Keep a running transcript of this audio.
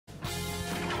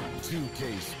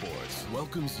2K Sports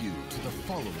welcomes you to the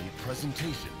following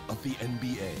presentation of the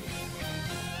NBA.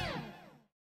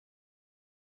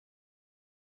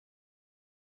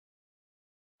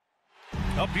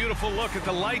 A beautiful look at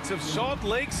the lights of Salt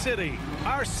Lake City,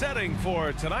 our setting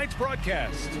for tonight's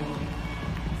broadcast.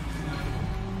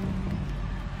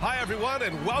 Hi, everyone,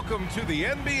 and welcome to the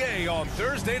NBA on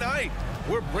Thursday night.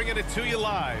 We're bringing it to you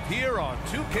live here on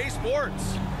 2K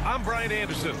Sports. I'm Brian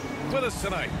Anderson. With us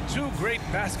tonight, two great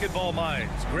basketball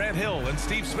minds, Grant Hill and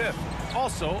Steve Smith.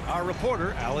 Also, our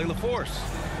reporter, Allie LaForce.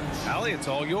 Allie, it's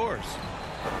all yours.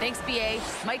 Thanks, B.A.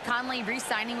 Mike Conley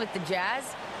re-signing with the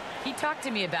Jazz. He talked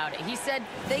to me about it. He said,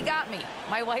 they got me.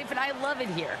 My wife and I love it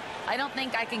here. I don't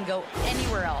think I can go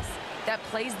anywhere else that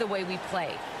plays the way we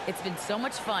play. It's been so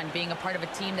much fun being a part of a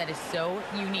team that is so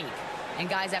unique. And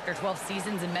guys, after 12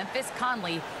 seasons in Memphis,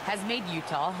 Conley has made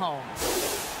Utah home.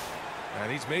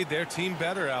 And he's made their team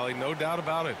better, Allie, no doubt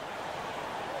about it.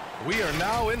 We are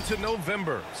now into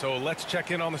November, so let's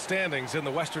check in on the standings in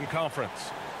the Western Conference.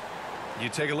 You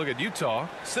take a look at Utah,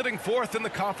 sitting fourth in the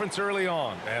conference early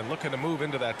on and looking to move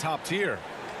into that top tier.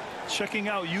 Checking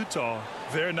out Utah,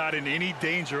 they're not in any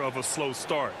danger of a slow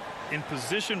start. In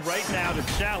position right now to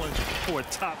challenge for a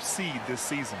top seed this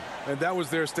season. And that was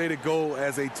their stated goal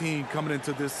as a team coming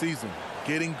into this season.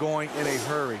 Getting going in a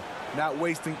hurry. Not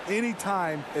wasting any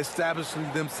time establishing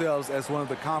themselves as one of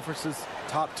the conference's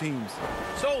top teams.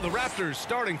 So the Raptors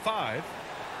starting five.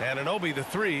 Anunoby the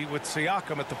three with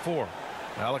Siakam at the four.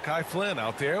 Malachi Flynn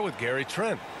out there with Gary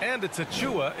Trent. And it's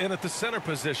Achua in at the center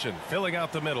position, filling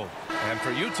out the middle. And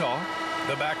for Utah,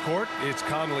 the backcourt, it's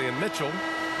Conley and Mitchell.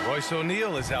 Royce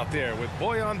O'Neal is out there with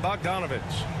Bojan Bogdanovic.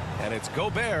 And it's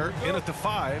Gobert in at the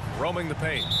five, roaming the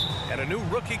paint. And a new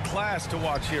rookie class to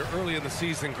watch here early in the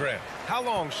season, Grant. How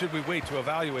long should we wait to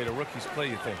evaluate a rookie's play,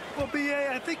 you think? Well,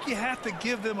 B.A., I think you have to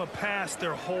give them a pass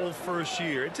their whole first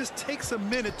year. It just takes a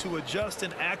minute to adjust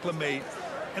and acclimate.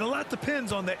 And a lot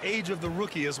depends on the age of the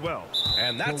rookie as well.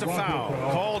 And that's a foul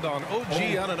called on OG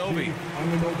Anunoby.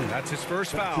 That's his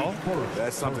first foul.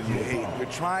 That's something you hate.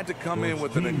 You're trying to come in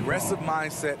with an aggressive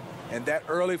mindset, and that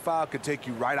early foul could take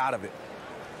you right out of it.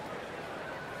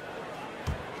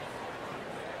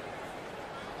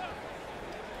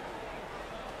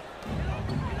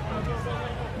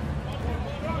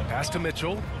 Pass to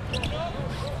Mitchell.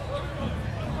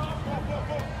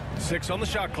 6 on the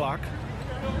shot clock.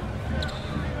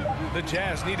 The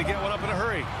Jazz need to get one up in a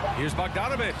hurry. Here's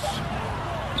Bogdanovic.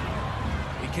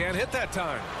 He can't hit that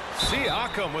time.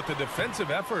 Siakam with the defensive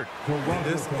effort. In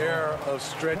this era of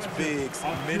stretch bigs,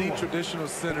 many traditional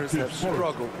centers have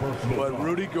struggled, but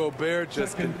Rudy Gobert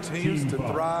just continues to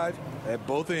thrive at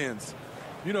both ends.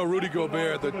 You know, Rudy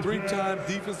Gobert, the three-time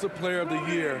Defensive Player of the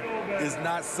Year, is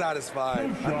not satisfied.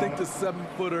 I think the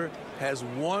 7-footer has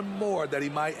one more that he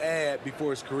might add before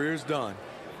his career is done.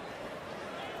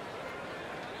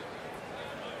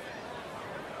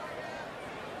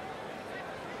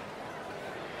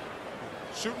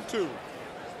 Shooting two.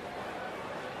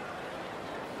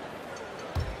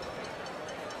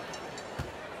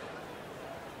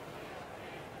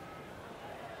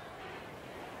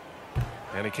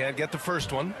 And he can't get the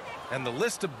first one. And the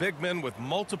list of big men with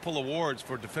multiple awards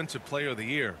for Defensive Player of the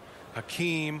Year.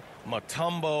 Hakeem,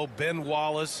 Mutombo, Ben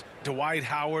Wallace, Dwight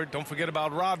Howard, don't forget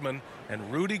about Rodman,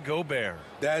 and Rudy Gobert.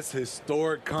 That's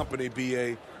historic company,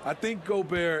 B.A. I think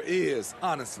Gobert is,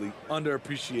 honestly,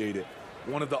 underappreciated.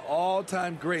 One of the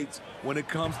all-time greats when it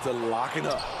comes to locking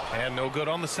up. And no good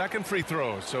on the second free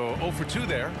throw, so 0 for 2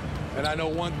 there. And I know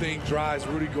one thing drives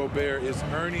Rudy Gobert is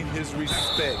earning his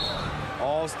respect.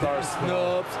 All-star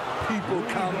snubs, people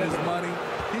counting his money.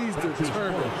 He's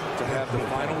determined to have the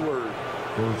final word.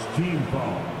 First team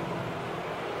foul.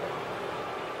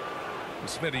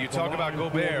 Smitty, you talk about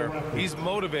Gobert. He's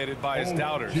motivated by his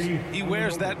doubters. He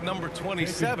wears that number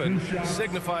 27,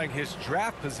 signifying his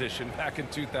draft position back in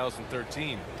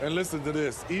 2013. And listen to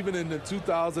this. Even in the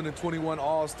 2021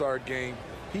 All-Star game,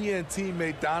 he and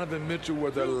teammate Donovan Mitchell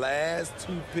were the last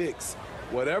 2 picks.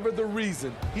 Whatever the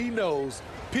reason, he knows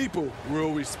people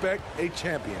will respect a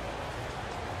champion.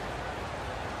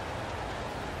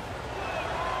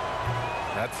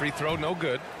 That free throw, no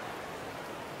good.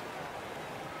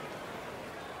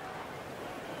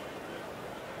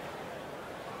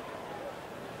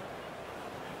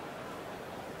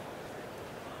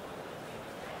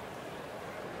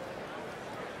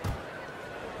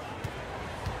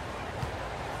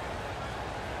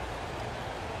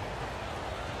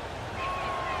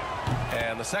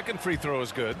 And the second free throw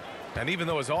is good. And even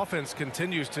though his offense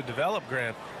continues to develop,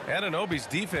 Grant, Anunoby's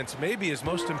defense may be his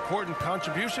most important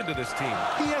contribution to this team.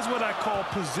 He has what I call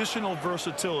positional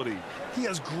versatility. He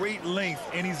has great length,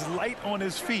 and he's light on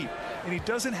his feet, and he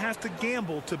doesn't have to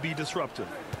gamble to be disruptive.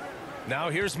 Now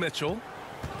here's Mitchell.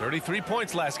 33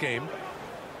 points last game.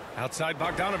 Outside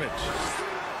Bogdanovich.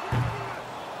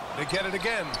 They get it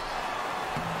again.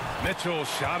 Mitchell's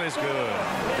shot is good.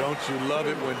 Don't you love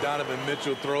it when Donovan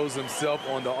Mitchell throws himself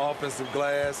on the offensive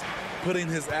glass, putting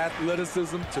his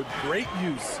athleticism to great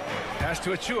use. Pass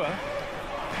to Achua.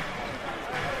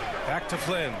 Back to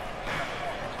Flynn.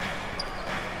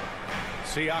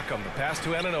 Siakam, the pass to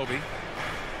Anunoby.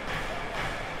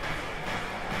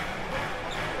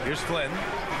 Here's Flynn.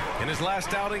 In his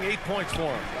last outing, 8 points for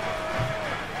him.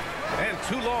 And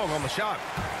too long on the shot.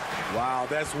 Wow,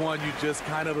 that's one you just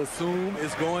kind of assume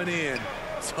is going in.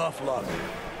 Tough luck.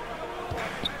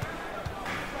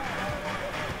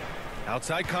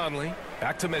 Outside Conley.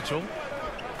 Back to Mitchell.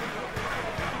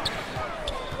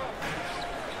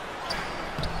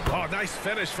 Oh, nice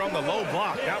finish from the low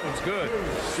block. That one's good.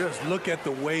 Just look at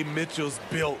the way Mitchell's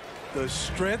built. The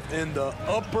strength in the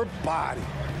upper body.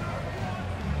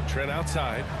 Trent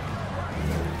outside.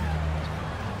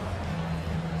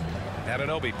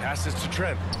 Anunoby passes to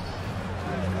Trent.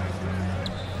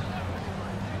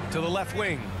 To the left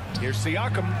wing. Here's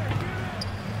Siakam.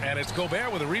 And it's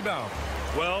Gobert with a rebound.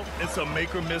 Well, it's a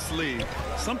make or miss lead.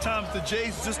 Sometimes the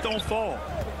Jays just don't fall.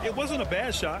 It wasn't a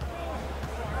bad shot.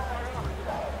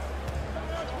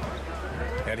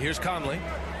 And here's Conley.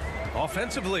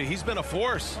 Offensively, he's been a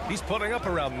force. He's putting up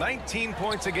around 19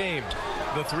 points a game.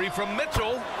 The three from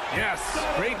Mitchell. Yes,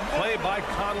 great play by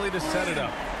Conley to set it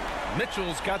up.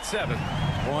 Mitchell's got 7.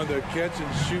 On the catch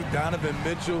and shoot, Donovan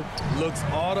Mitchell looks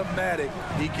automatic.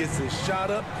 He gets his shot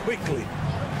up quickly.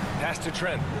 Pass to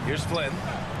Trent. Here's Flynn.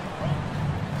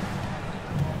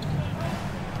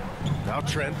 Now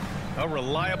Trent, a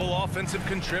reliable offensive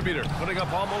contributor, putting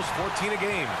up almost 14 a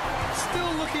game.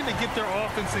 Still looking to get their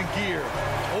offense in gear.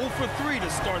 0 for 3 to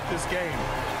start this game.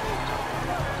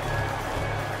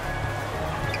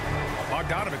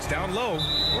 Bogdanovich down low,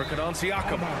 working on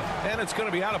Siakam. And it's going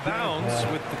to be out of bounds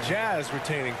with the Jazz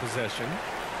retaining possession.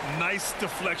 Nice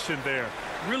deflection there.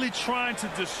 Really trying to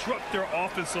disrupt their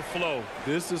offensive flow.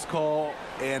 This is called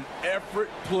an effort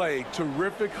play.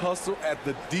 Terrific hustle at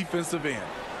the defensive end.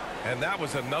 And that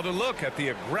was another look at the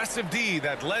aggressive D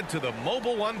that led to the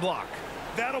mobile 1 block.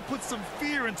 That'll put some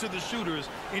fear into the shooters,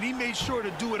 and he made sure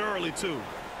to do it early, too.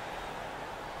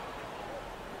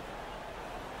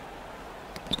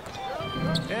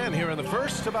 And here in the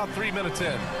first, about 3 minutes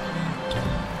in.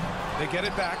 They get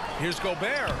it back. Here's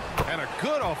Gobert. And a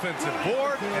good offensive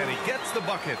board, and he gets the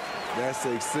bucket. That's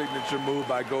a signature move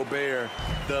by Gobert.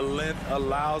 The length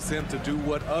allows him to do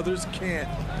what others can't.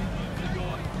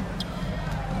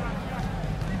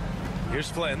 Here's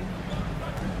Flynn.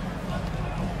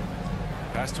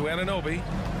 Pass to Anunoby.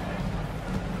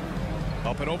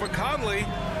 Up and over Conley.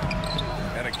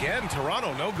 And again,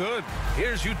 Toronto no good.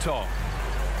 Here's Utah.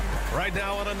 Right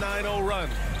now on a 9-0 run.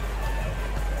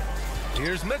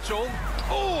 Here's Mitchell.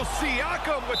 Oh,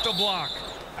 Siakam with the block.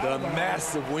 The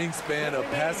massive wingspan of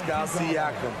Pascal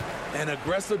Siakam, an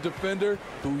aggressive defender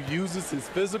who uses his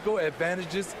physical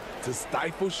advantages to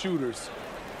stifle shooters.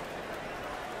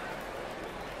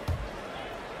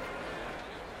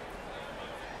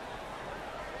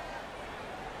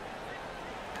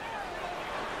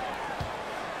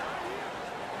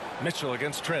 Mitchell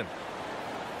against Trent.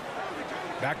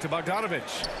 Back to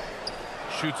Bogdanovich.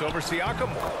 Shoots over Siakam.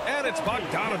 And it's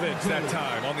Bogdanovich that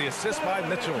time on the assist by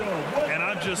Mitchell. And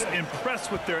I'm just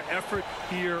impressed with their effort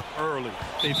here early.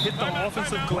 They've hit the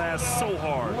offensive glass so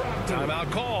hard. Timeout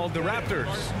called the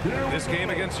Raptors. This game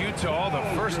against Utah,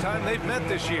 the first time they've met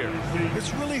this year.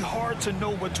 It's really hard to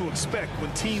know what to expect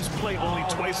when teams play only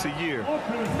twice a year.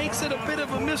 It makes it a bit of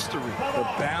a mystery. The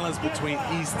balance between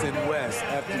East and West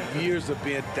after years of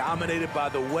being dominated by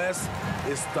the West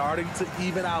is starting to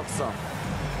even out some.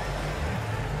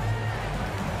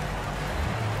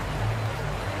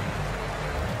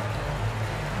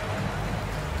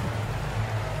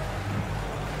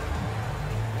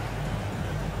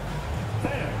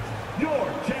 Your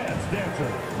chance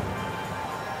dancer.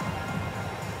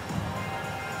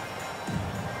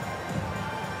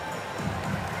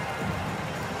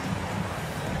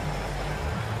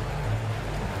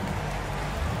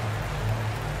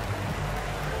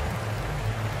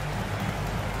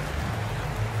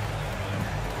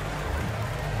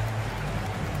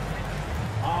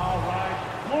 All right,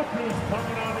 look who's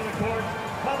coming onto the court.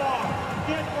 Come on,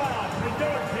 get loud with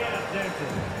your chance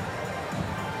dancer.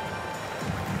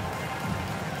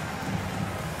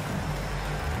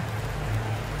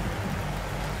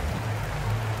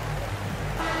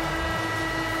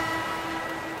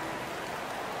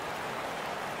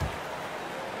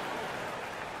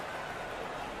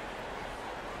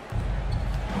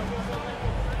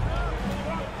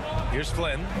 Here's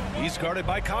Flynn. He's guarded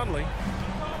by Conley.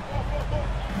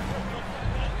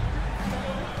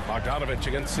 Bogdanovich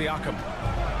against Siakam.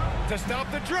 To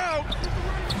stop the drought.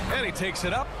 And he takes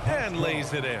it up and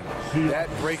lays it in.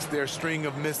 That breaks their string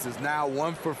of misses. Now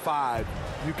 1 for 5.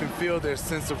 You can feel their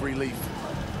sense of relief.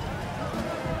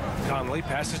 Conley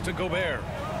passes to Gobert.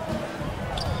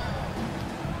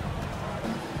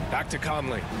 Back to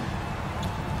Conley.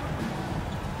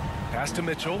 Pass to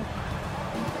Mitchell.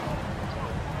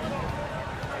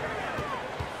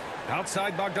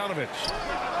 Outside Bogdanovich.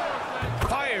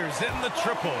 Fires in the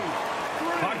triple.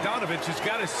 Bogdanovich has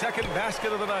got his second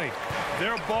basket of the night.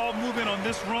 Their ball movement on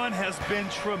this run has been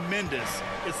tremendous.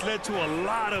 It's led to a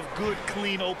lot of good,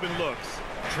 clean, open looks.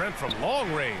 Trent from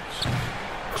long range.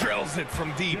 Drills it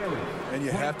from deep. And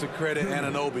you have to credit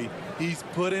Anunoby. He's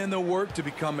put in the work to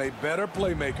become a better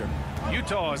playmaker.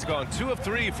 Utah has gone 2 of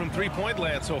 3 from three-point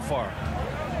land so far.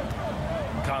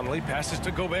 Conley passes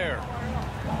to Gobert.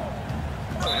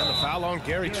 And the foul on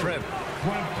Gary Trent.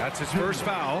 That's his first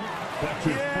foul.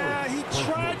 Yeah, he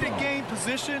tried to gain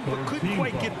position, but couldn't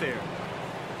quite get there.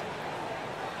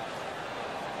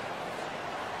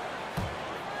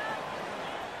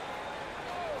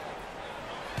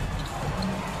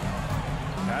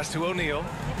 Pass to O'Neal.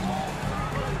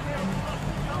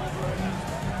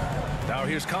 Now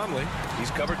here's Conley. He's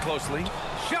covered closely.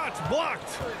 Shots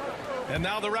blocked. And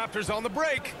now the Raptors on the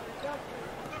break.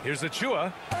 Here's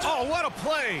Achua. Oh, what a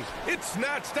play. It's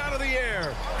snatched out of the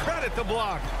air. Credit the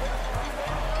block.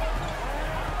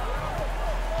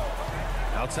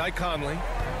 Outside Conley.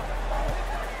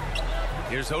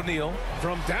 Here's O'Neal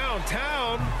from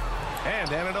downtown.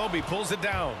 And Anunoby pulls it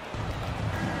down.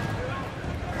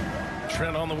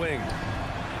 Trent on the wing.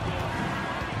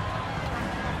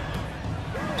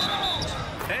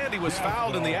 And he was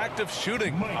fouled in the act of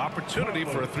shooting. Opportunity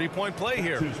for a three-point play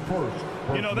here.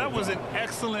 You know, that was an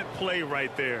excellent play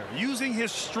right there. Using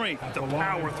his strength to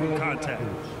power through contact.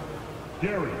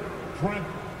 Gary Trent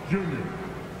Jr.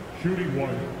 Shooting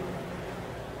 1.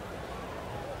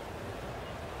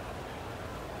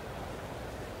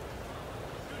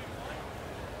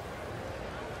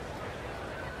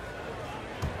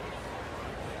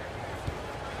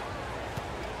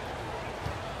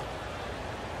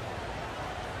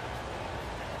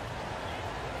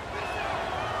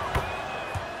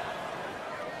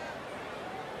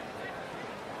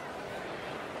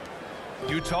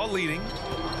 Utah leading.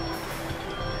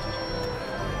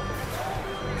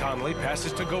 Conley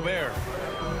passes to Gobert.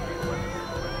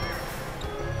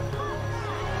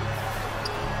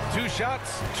 2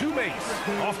 shots, 2 makes.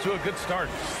 Off to a good start.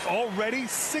 Already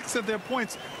 6 of their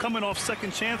points coming off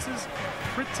second chances.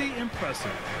 Pretty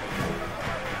impressive.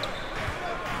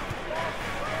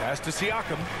 Pass to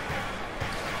Siakam.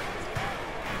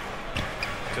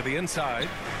 To the inside.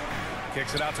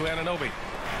 Kicks it out to Anunoby.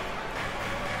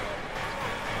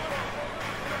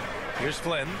 Here's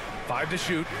Flynn, 5 to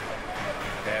shoot.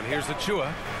 And here's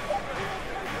Achua.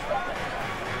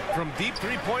 From deep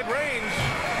three-point range.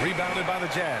 Rebounded by the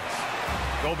Jazz.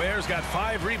 Gobert's got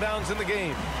 5 rebounds in the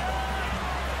game.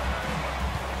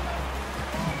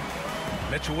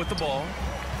 Mitchell with the ball.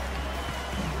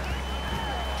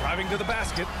 Driving to the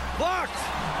basket. Blocked.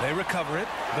 They recover it.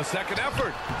 The second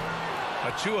effort.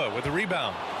 Achua with the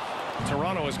rebound.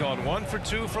 Toronto has gone 1 for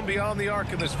 2 from beyond the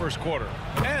arc in this first quarter.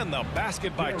 And the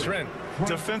basket by Trent.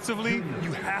 Defensively,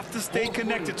 you have to stay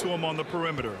connected to him on the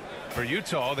perimeter. For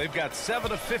Utah, they've got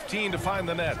 7 of 15 to find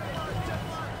the net.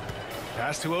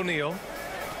 Pass to O'Neal.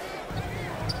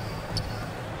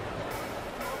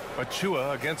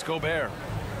 Achua against Gobert.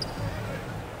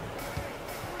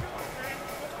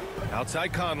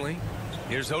 Outside Conley.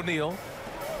 Here's O'Neal.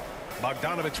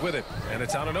 Bogdanovich with it. And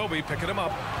it's Anunoby picking him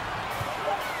up.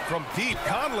 From deep,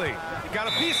 Conley got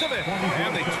a piece of it,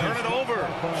 and they turn it over.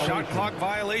 Shot clock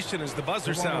violation as the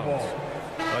buzzer sounds.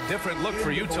 A different look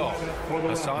for Utah.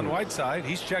 Hassan Whiteside,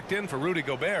 he's checked in for Rudy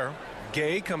Gobert.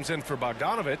 Gay comes in for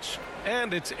Bogdanovich,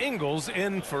 and it's Ingles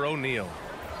in for O'Neal.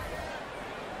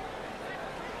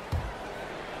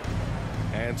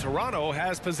 And Toronto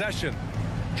has possession,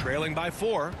 trailing by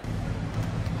 4.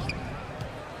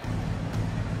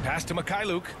 Pass to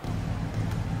Mikhailuk.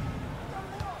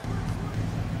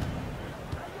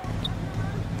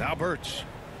 Now Birch.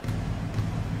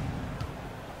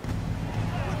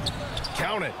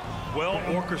 Count it. Well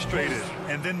orchestrated.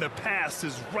 And then the pass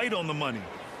is right on the money.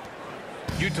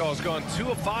 Utah's gone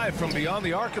 2 of 5 from beyond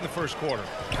the arc in the first quarter.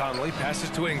 Conley passes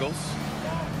to Ingles.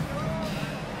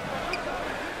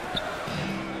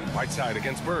 Whiteside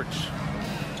against Birch.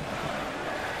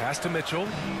 Pass to Mitchell.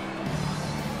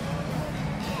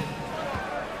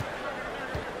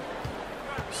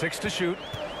 Six to shoot.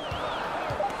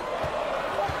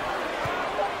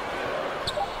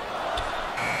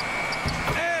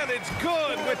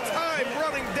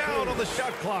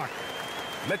 shot clock.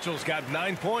 Mitchell's got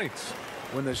 9 points.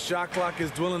 When the shot clock is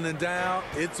dwindling down,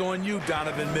 it's on you,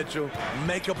 Donovan Mitchell.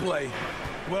 Make a play.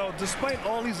 Well, despite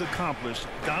all he's accomplished,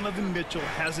 Donovan Mitchell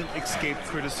hasn't escaped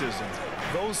criticism.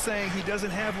 Those saying he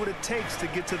doesn't have what it takes to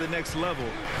get to the next level.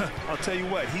 I'll tell you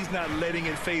what, he's not letting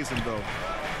it faze him, though.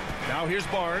 Now here's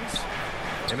Barnes.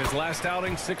 In his last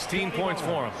outing, 16 points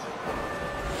for him.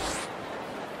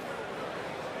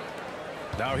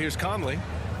 Now here's Conley.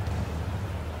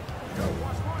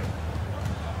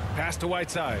 Pass to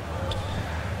Whiteside.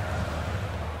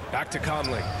 Back to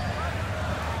Conley.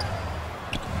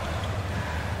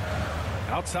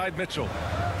 Outside Mitchell.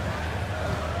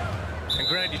 And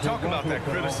Grant, you talk about that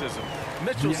criticism.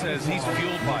 Mitchell says he's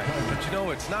fueled by it. But you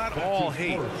know, it's not all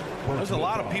hate. There's a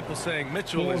lot of people saying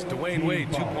Mitchell is Dwayne Wade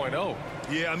 2.0.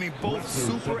 Yeah, I mean, both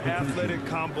super athletic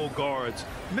combo guards.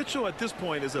 Mitchell at this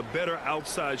point is a better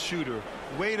outside shooter.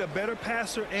 Wade a better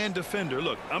passer and defender.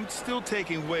 Look, I'm still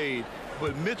taking Wade,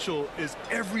 but Mitchell is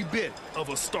every bit of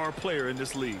a star player in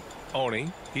this league.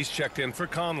 Oni, he's checked in for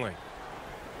Conley.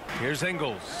 Here's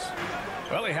Ingles.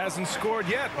 Well, he hasn't scored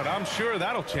yet, but I'm sure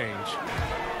that'll change.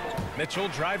 Mitchell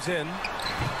drives in.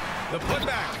 The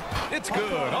putback. It's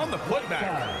good on the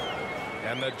putback.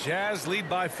 And the Jazz lead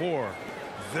by 4.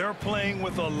 They're playing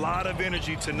with a lot of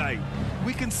energy tonight.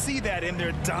 We can see that in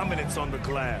their dominance on the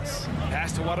glass.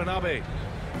 Pass to Watanabe.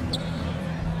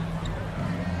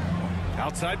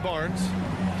 Outside Barnes.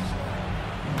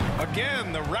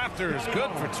 Again, the Raptors good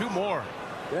for 2 more.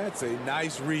 That's a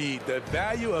nice read. The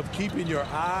value of keeping your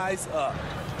eyes up.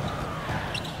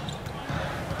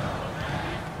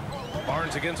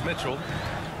 Barnes against Mitchell.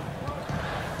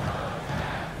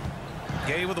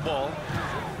 Gay with the ball.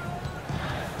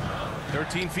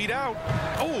 13 feet out.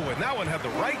 Oh, and that one had the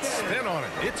right spin on it.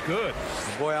 It's good.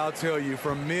 Boy, I'll tell you,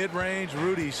 from mid-range,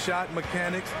 Rudy's shot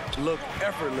mechanics look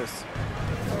effortless.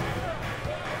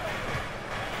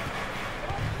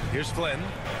 Here's Flynn.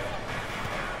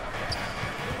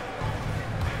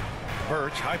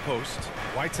 Birch, high post.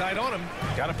 Whiteside on him.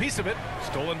 Got a piece of it.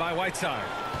 Stolen by Whiteside.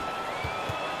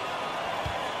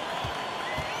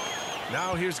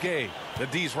 Now here's Gay. The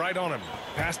D's right on him.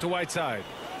 Pass to Whiteside.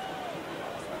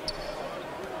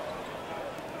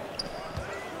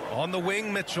 On the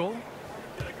wing, Mitchell.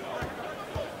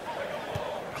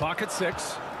 Clock at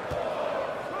 6.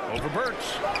 Over Birch.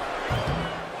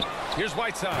 Here's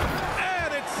Whiteside.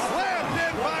 And it's slammed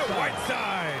in by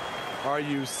Whiteside. Are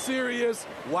you serious?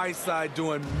 Whiteside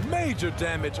doing major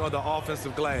damage on the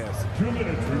offensive glass. 2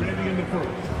 minutes remaining in the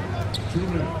first. 2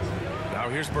 minutes. Now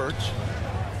here's Birch.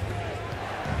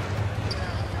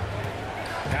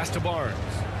 Pass to Barnes.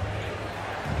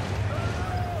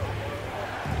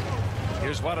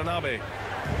 Here's Watanabe.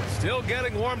 Still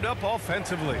getting warmed up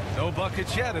offensively. No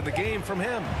buckets yet in the game from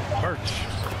him. Birch.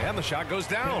 And the shot goes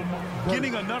down.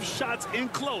 Getting enough shots in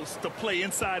close to play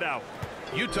inside out.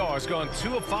 Utah has gone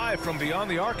 2 of 5 from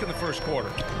beyond the arc in the first quarter.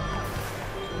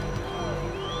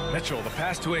 Mitchell, the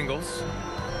pass to Ingles.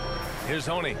 Here's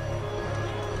Oni.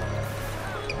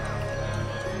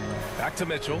 Back to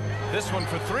Mitchell. This one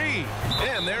for 3.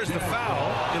 And there's the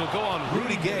foul. It'll go on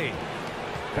Rudy Gay.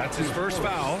 That's his first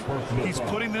foul. He's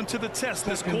putting them to the test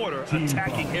this quarter,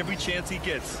 attacking every chance he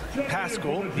gets.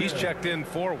 Pascal, he's checked in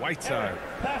for Whiteside.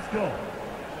 Pascal.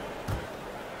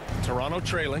 Toronto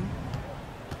trailing.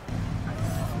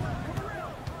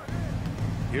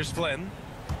 Here's Flynn.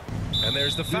 And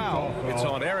there's the foul. It's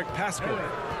on Eric Pascal.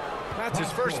 That's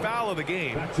his first foul of the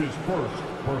game. That's his first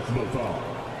personal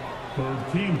foul.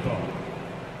 Third team foul.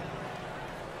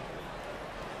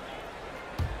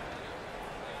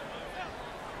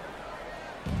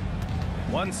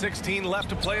 1:16 left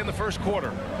to play in the first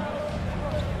quarter.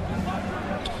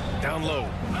 Down low.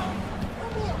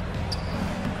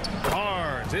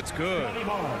 Barnes, it's good.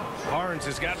 Barnes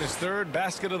has gotten his 3rd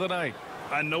basket of the night.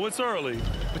 I know it's early,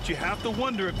 but you have to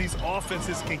wonder if these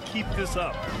offenses can keep this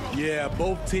up. Yeah,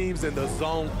 both teams in the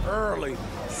zone early.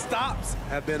 Stops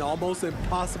have been almost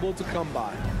impossible to come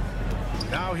by.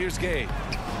 Now here's Gay.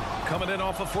 Coming in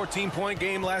off a 14-point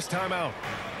game last time out.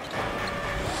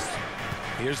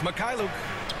 Here's Mikhailuk.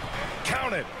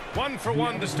 Count it. 1 for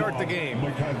 1 to start the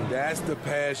game. That's the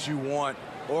pass you want.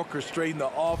 Orchestrating the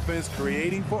offense,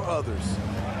 creating for others.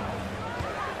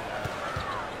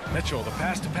 Mitchell, the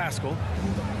pass to Pascal.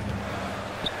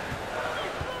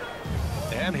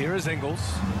 And here is Ingles.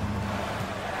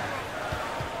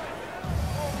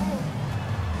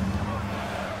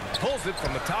 Pulls it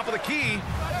from the top of the key.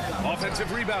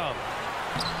 Offensive rebound.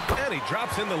 And he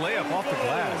drops in the layup off the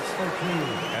glass.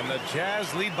 And the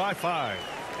Jazz lead by 5.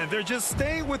 And they're just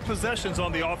staying with possessions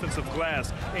on the offensive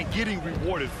glass and getting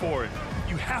rewarded for it.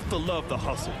 You have to love the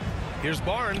hustle. Here's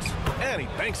Barnes, and he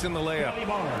banks in the layup.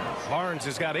 Barnes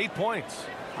has got 8 points.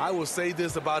 I will say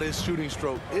this about his shooting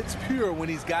stroke. It's pure when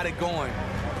he's got it going.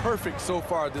 Perfect so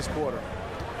far this quarter.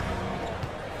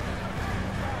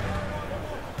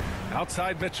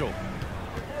 Outside Mitchell.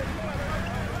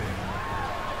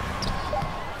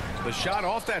 The shot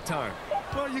off that time.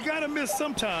 Well, you got to miss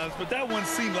sometimes, but that one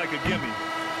seemed like a gimme.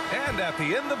 And at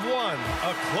the end of one,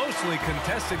 a closely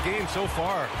contested game so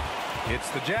far.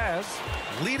 It's the Jazz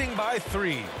leading by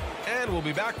 3. And we'll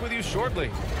be back with you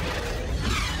shortly.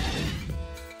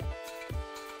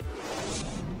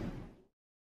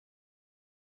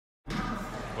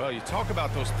 Well, you talk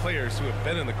about those players who have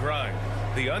been in the grind.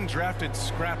 The undrafted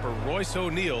scrapper Royce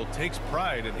O'Neal takes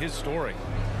pride in his story.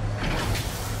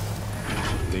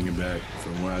 Thinking back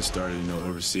from where I started,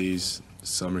 overseas,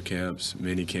 summer camps,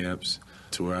 mini camps,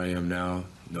 to where I am now,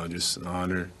 just an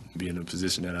honor being in the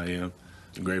position that I am.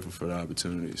 I'm grateful for the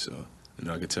opportunity, so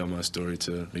I can tell my story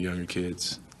to the younger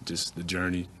kids, just the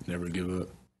journey, never give up.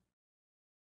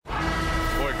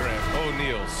 Boy, Grant,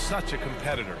 O'Neal, such a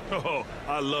competitor. Oh,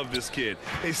 I love this kid.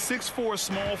 A 6'4"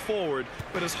 small forward,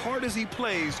 but as hard as he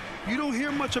plays, you don't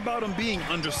hear much about him being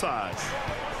undersized.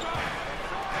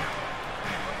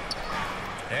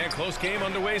 And close game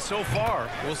underway so far.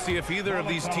 We'll see if either of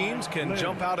these teams can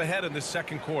jump out ahead in the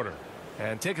second quarter.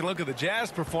 And take a look at the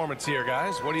Jazz performance here,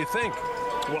 guys. What do you think?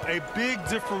 Well, a big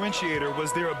differentiator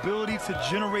was their ability to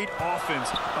generate offense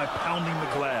by pounding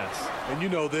the glass. And you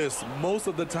know this, most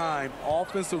of the time,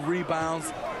 offensive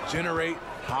rebounds generate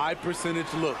high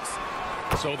percentage looks.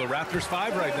 So the Raptors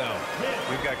 5 right now.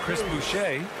 We've got Chris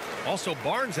Boucher, also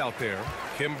Barnes out there.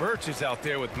 Kim Birch is out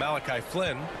there with Malachi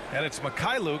Flynn, and it's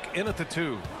Mikhailuk in at the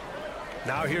 2.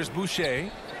 Now here's Boucher.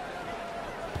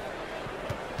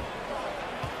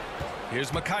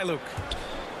 Here's Mikhailuk.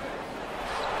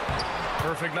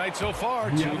 Perfect night so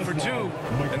far, 2 for 2.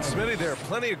 And Smitty, there are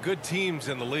plenty of good teams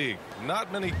in the league.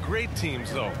 Not many great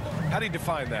teams, though. How do you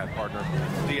define that, partner?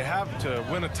 Do you have to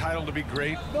win a title to be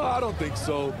great? No, I don't think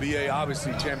so, B.A.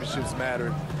 Obviously, championships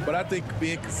matter. But I think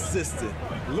being consistent.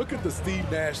 Look at the Steve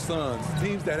Nash Suns,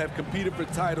 teams that have competed for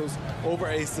titles over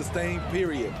a sustained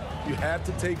period. You have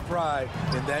to take pride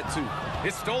in that, too.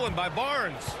 It's stolen by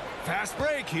Barnes. Fast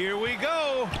break. Here we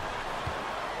go.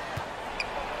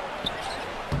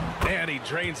 And he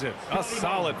drains it. A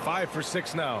solid 5 for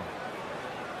 6 now.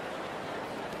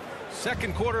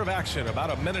 Second quarter of action, about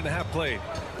a minute and a half played.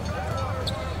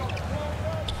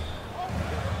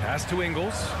 Pass to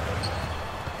Ingles.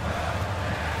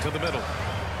 To the middle.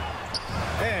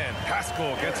 And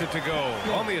Pascal gets it to go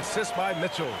on the assist by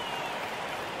Mitchell.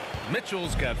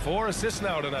 Mitchell's got 4 assists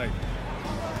now tonight.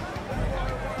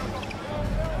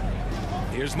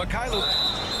 Here's Mikhailuk.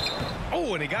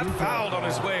 Oh, and he got fouled on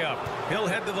his way up. He'll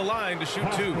head to the line to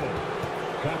shoot 2.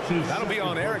 That'll be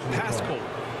on Eric Pascal.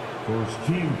 First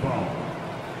team foul.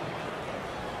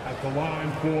 At the line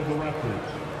for the Raptors,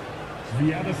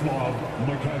 Sviatoslav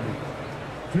Mikhailuk.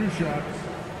 2 shots.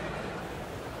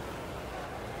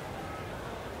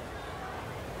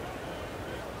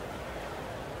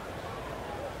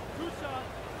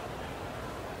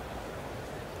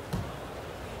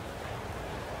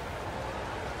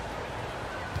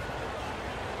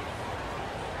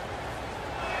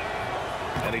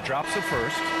 And he drops the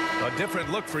first. A different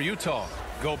look for Utah.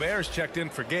 Gobert's checked in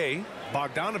for Gay.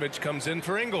 Bogdanovich comes in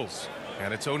for Ingles.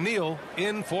 And it's O'Neal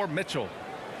in for Mitchell.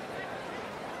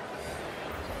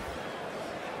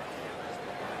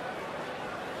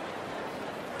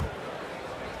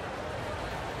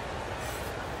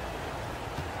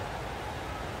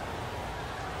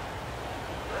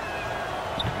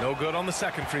 No good on the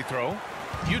second free throw.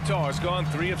 Utah has gone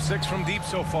 3 of 6 from deep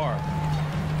so far.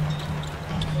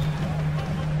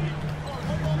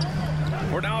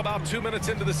 We're now about 2 minutes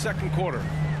into the second quarter.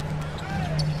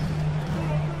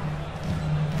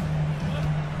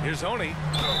 Here's Oni.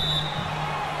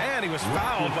 And he was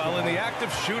fouled while in the act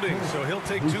of shooting, so he'll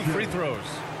take 2 free throws.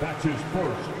 That's his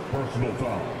first personal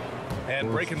foul. And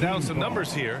breaking down some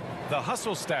numbers here, the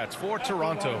hustle stats for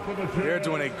Toronto. They're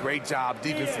doing a great job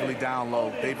defensively down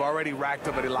low. They've already racked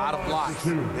up a lot of blocks.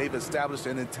 They've established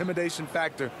an intimidation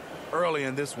factor early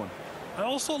in this one. I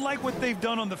also like what they've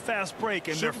done on the fast break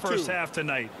in their first half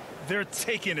tonight. They're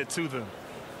taking it to them.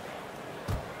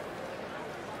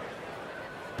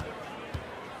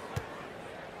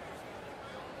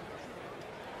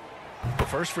 The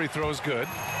first free throw is good.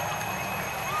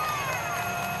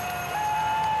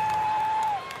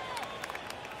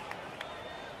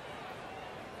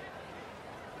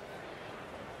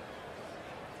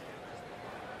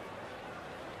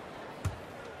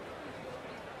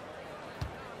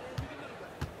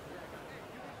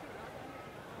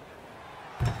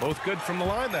 Both good from the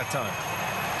line that time.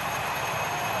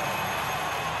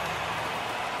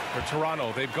 For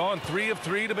Toronto, they've gone 3 of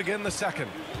 3 to begin the second.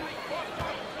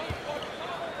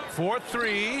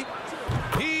 4-3.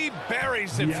 He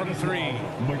buries it from 3.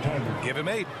 Give him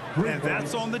 8. And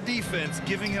that's on the defense,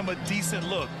 giving him a decent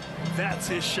look. That's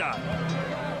his shot.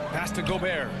 Pass to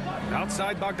Gobert.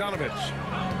 Outside Bogdanovich.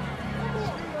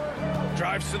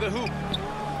 Drives to the hoop.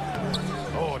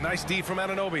 Oh, nice D from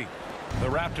Anunoby. The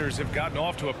Raptors have gotten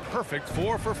off to a perfect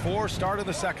 4-for-4 start of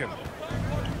the second.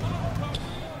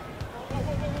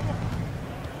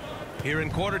 Here in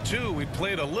quarter 2, we've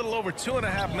played a little over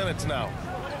 2.5 minutes now.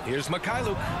 Here's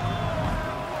Mikhailuk.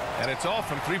 And it's off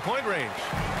from three-point range.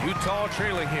 Utah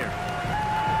trailing here.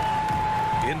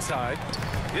 Inside.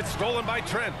 It's stolen by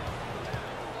Trent.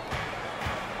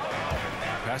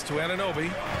 Pass to Anunoby.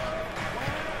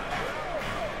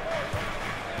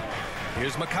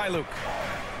 Here's Mikhailuk.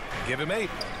 Give him 8.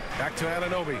 Back to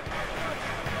Anunoby.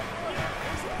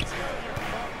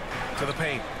 To the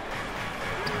paint.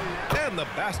 And the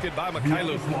basket by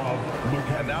Mikhailuk.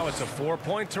 And now it's a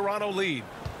 4-point Toronto lead.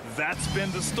 That's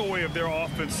been the story of their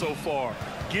offense so far.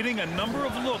 Getting a number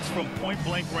of looks from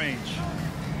point-blank range.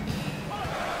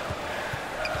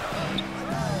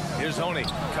 Here's Honey,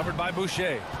 covered by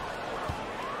Boucher.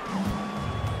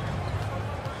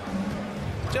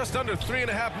 Just under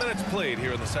 3.5 minutes played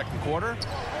here in the second quarter.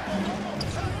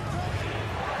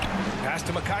 Pass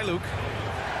to Mikhailuk.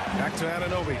 Back to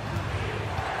Anunoby.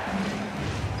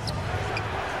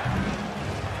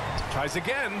 Tries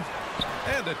again.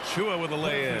 And Achua with a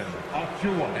lay-in.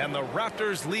 And the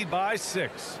Raptors lead by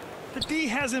 6. The D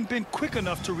hasn't been quick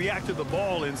enough to react to the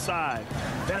ball inside.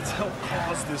 That's helped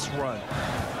cause this run.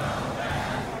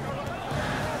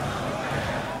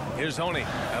 Here's Honey.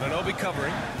 Anunoby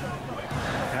covering.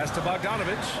 Pass to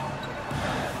Bogdanovich.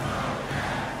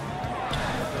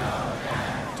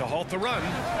 To halt the run.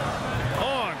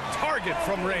 On target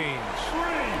from range.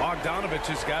 Bogdanovich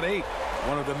has got 8.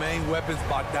 One of the main weapons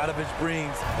Bogdanovich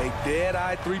brings, a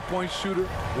dead-eye three-point shooter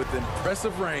with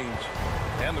impressive range.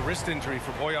 And the wrist injury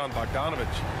for Bojan Bogdanovich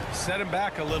set him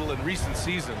back a little in recent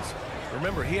seasons.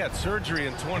 Remember, he had surgery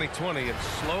in 2020 and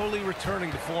slowly returning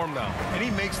to form now. And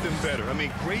he makes them better. I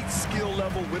mean, great skill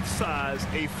level with size,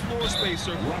 a floor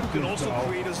spacer who can also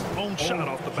create his own shot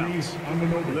off the bounce.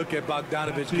 Look at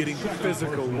Bogdanovich getting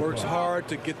physical, works hard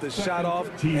to get the shot off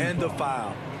and the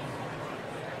foul.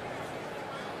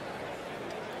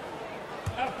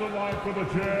 At the line for the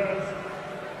Jazz,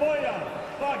 Bojan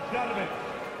Bogdanovich,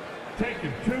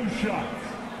 taking 2 shots.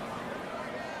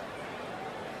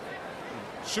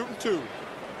 Shooting 2.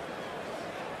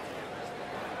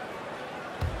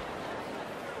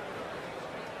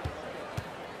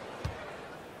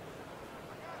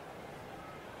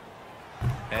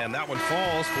 And that one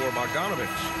falls for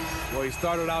Bogdanovich. Well, he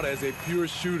started out as a pure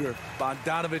shooter.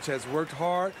 Bogdanovich has worked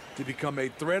hard to become a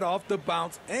threat off the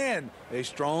bounce and a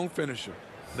strong finisher.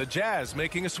 The Jazz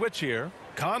making a switch here.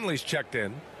 Conley's checked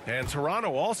in. And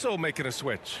Toronto also making a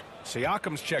switch.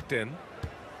 Siakam's checked in.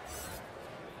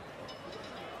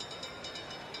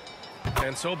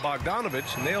 And so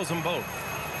Bogdanovich nails them both.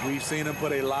 We've seen him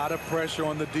put a lot of pressure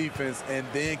on the defense and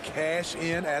then cash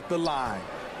in at the line.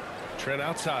 Trent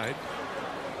outside.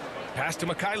 Pass to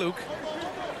Mikhailuk.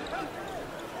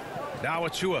 Now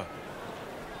Achua.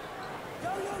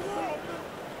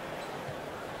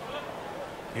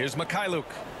 Here's Mikhailuk.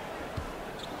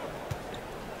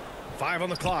 5 on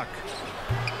the clock.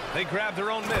 They grab their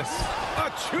own miss.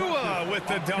 Achua with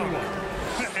the dunk.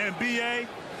 And B.A.,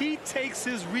 he takes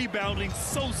his rebounding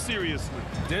so seriously.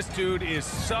 This dude is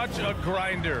such a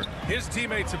grinder. His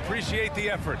teammates appreciate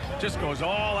the effort. Just goes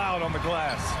all out on the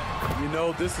glass. You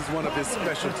know, this is one of his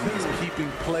specialties, keeping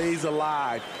plays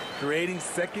alive, creating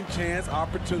second chance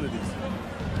opportunities.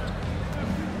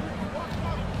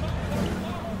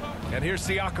 And here's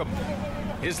Siakam.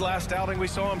 His last outing, we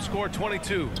saw him score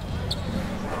 22.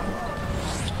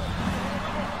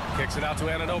 Kicks it out to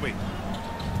Anunoby.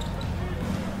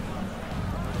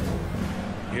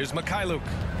 Here's Mikhailuk.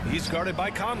 He's guarded by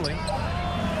Conley.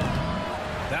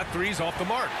 That three's off the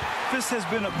mark. This has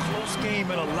been a close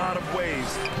game in a lot of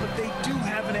ways, but they do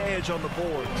have an edge on the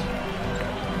board.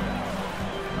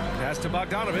 Pass to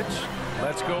Bogdanovich.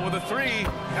 Let's go with a 3.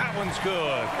 That one's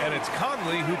good. And it's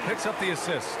Conley who picks up the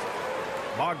assist.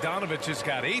 Bogdanovich has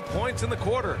got 8 points in the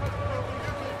quarter.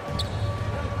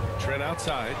 Trent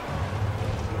outside.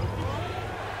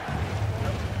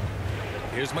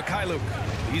 Here's Mikhailuk.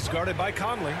 He's guarded by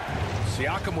Conley.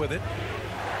 Siakam with it.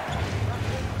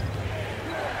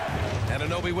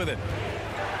 Anunoby with it.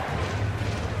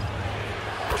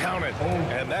 Count it.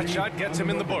 And that shot gets him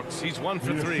in the books. He's 1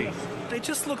 for 3. they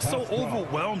just look so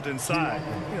overwhelmed inside.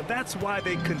 You know, that's why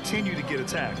they continue to get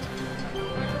attacked.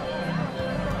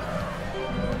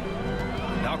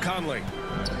 Now Conley.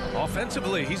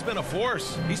 Offensively, he's been a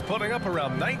force. He's putting up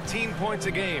around 19 points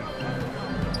a game.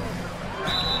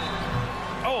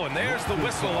 Oh, and there's the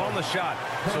whistle on the shot.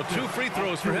 So 2 free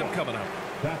throws for him coming up.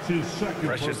 That's his second.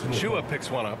 Precious Achiuwa picks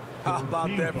one up. How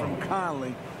about that from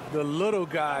Conley? The little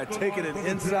guy taking it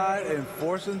inside and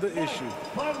forcing the issue.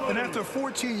 And after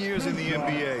 14 years in the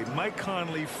NBA, Mike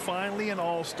Conley finally an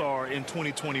all-star in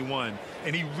 2021,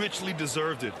 and he richly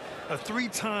deserved it. A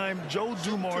 3-time Joe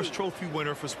Dumars Trophy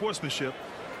winner for sportsmanship,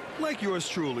 like yours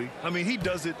truly. I mean, he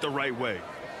does it the right way.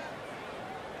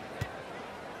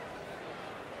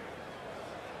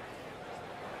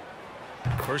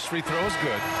 First free throw is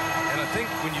good. And I think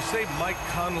when you say Mike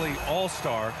Conley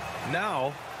all-star,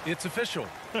 now it's official.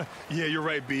 Yeah, you're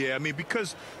right, B.A. I mean,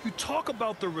 because you talk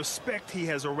about the respect he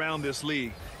has around this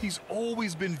league. He's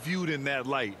always been viewed in that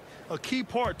light. A key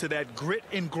part to that grit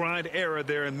and grind era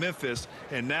there in Memphis.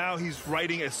 And now he's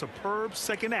writing a superb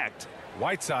second act.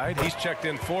 Whiteside, he's checked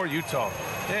in for Utah.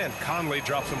 And Conley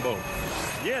drops them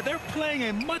both. Yeah, they're playing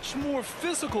a much more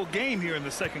physical game here in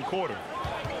the second quarter.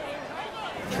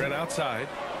 Trent outside.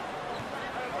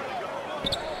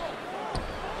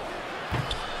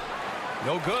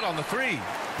 No good on the 3.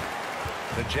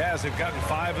 The Jazz have gotten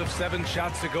 5 of 7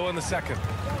 shots to go in the second.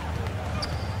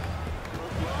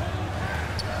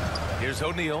 Here's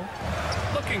O'Neal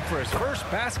looking for his first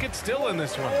basket, still in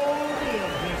this one.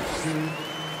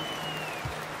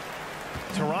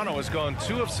 Toronto has gone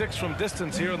 2 of 6 from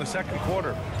distance here in the second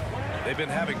quarter. They've been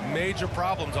having major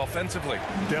problems offensively.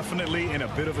 Definitely in a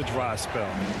bit of a dry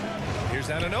spell. Here's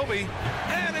Anunoby,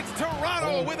 and it's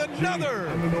Toronto with another.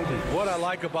 What I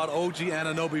like about OG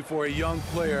Anunoby for a young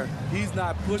player, he's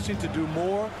not pushing to do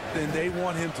more than they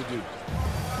want him to do.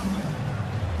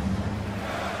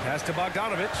 Pass to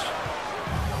Bogdanovich.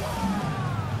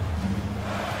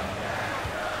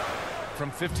 From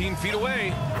 15 feet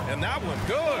away, and that one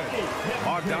good.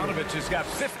 Bogdanovich has got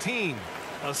 15.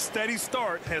 A steady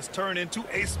start has turned into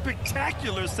a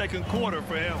spectacular second quarter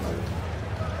for him.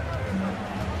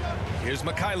 Here's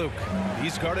Mikhailuk.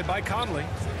 He's guarded by Conley.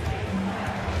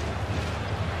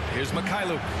 Here's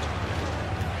Mikhailuk.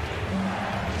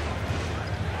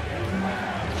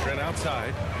 Trent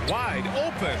outside. Wide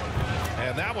open.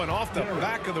 And that one off the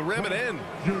back of the rim and in.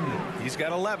 He's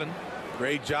got 11.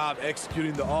 Great job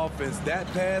executing the offense. That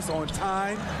pass on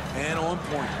time and on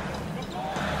point.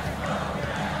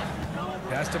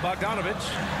 Pass to Bogdanovich.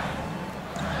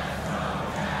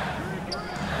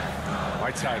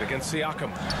 Whiteside against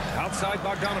Siakam. Outside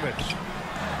Bogdanovich.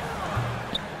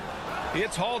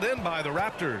 It's hauled in by the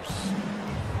Raptors.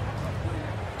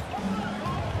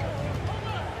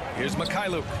 Here's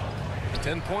Mikhailuk.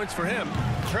 10 points for him.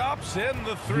 Drops in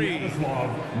the 3.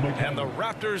 And the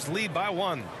Raptors lead by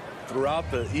 1. Throughout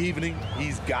the evening,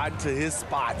 he's gotten to his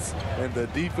spots, and the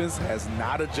defense has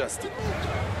not adjusted.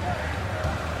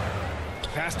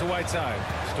 Pass to Whiteside.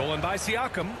 Stolen by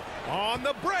Siakam. On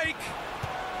the break.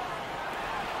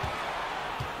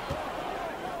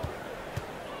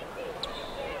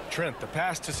 Trent, the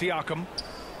pass to Siakam.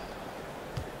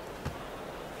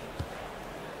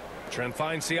 Trent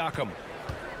finds Siakam.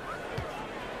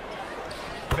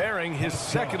 Bearing his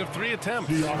second of 3 attempts.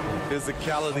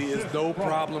 Physicality is no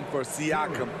problem for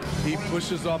Siakam. He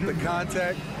pushes off the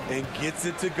contact and gets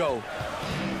it to go.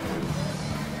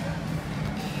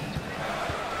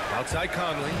 Outside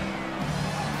Conley.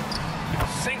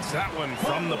 Sinks that one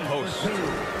from the post.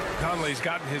 Conley's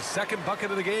gotten his second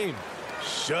bucket of the game.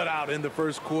 Shutout in the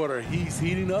first quarter. He's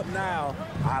heating up now.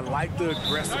 I like the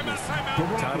aggressiveness.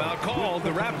 Timeout called.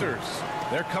 The Raptors.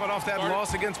 They're coming off that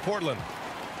loss against Portland.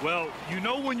 Well, you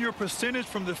know when your percentage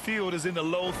from the field is in the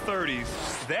low 30s,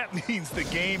 that means the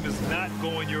game is not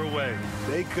going your way.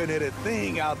 They couldn't hit a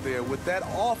thing out there. With that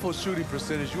awful shooting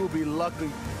percentage, you will be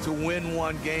lucky to win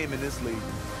one game in this league.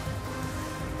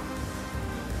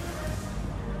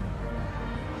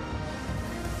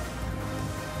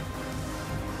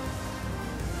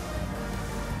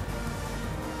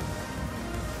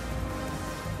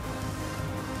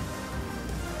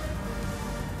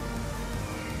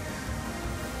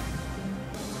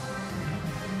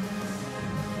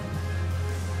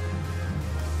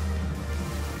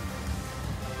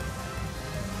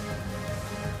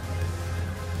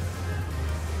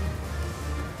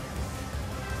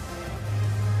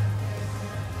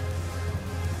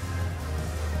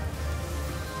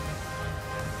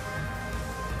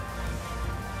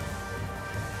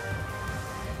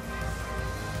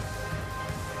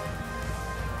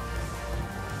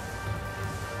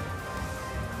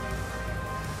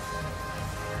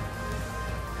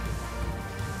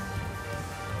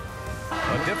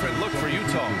 different look for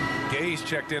Utah. Gay's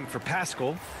checked in for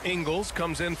Pascal. Ingles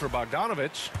comes in for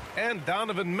Bogdanovich. And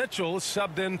Donovan Mitchell is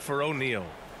subbed in for O'Neal.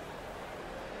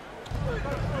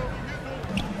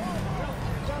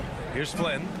 Here's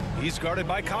Flynn. He's guarded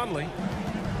by Conley.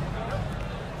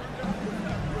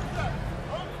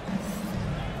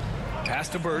 Pass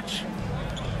to Birch.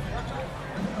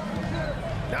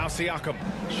 Now Siakam.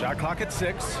 Shot clock at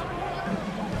 6.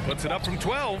 Puts it up from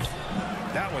 12.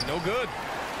 That one no good.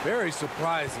 Very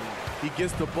surprising. He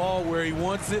gets the ball where he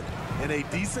wants it in a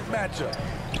decent matchup.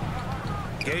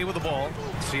 Gay with the ball.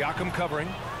 Siakam covering.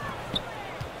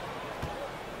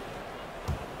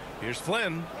 Here's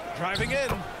Flynn driving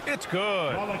in. It's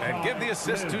good. And give the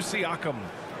assist to Siakam.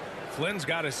 Flynn's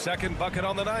got his second bucket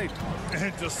on the night.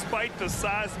 And despite the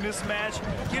size mismatch,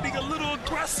 getting a little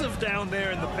aggressive down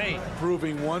there in the paint.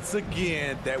 Proving once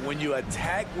again that when you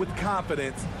attack with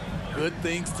confidence, good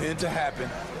things tend to happen.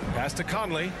 Pass to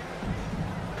Conley.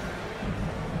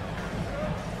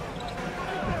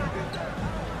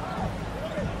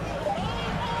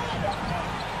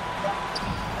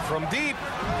 From deep.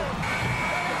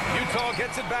 Utah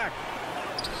gets it back.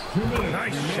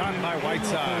 Nice shot by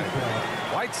Whiteside.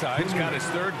 Whiteside's got his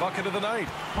third bucket of the night.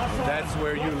 That's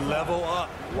where you level up.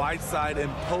 Whiteside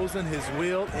imposing his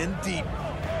will in deep.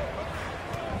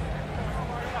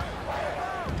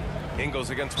 Ingles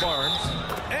against Barnes.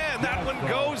 And that one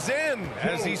goes in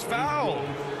as he's fouled.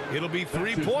 It'll be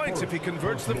 3 points if he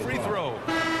converts the free throw.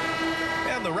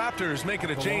 And the Raptors making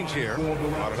a change here.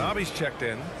 Watanabe's checked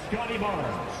in. Scotty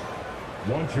Barnes.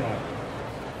 One shot.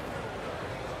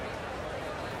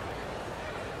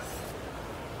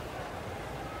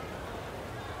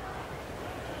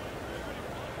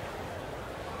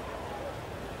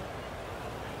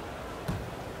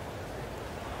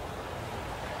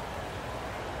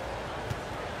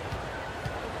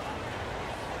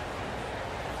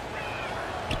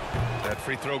 That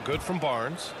free throw good from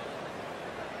Barnes.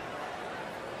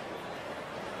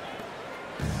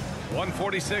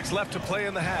 1:46 left to play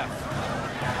in the half.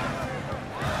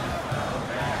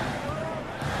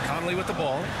 Conley with the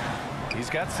ball. He's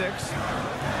got 6.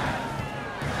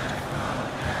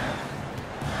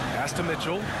 Pass to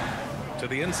Mitchell. To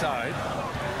the inside.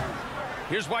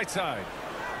 Here's Whiteside.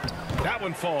 That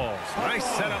one falls. Nice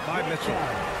setup by Mitchell.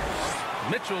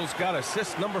 Mitchell's got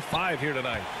assist number 5 here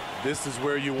tonight. This is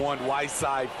where you want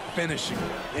Whiteside finishing.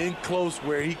 In close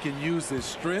where he can use his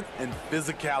strength and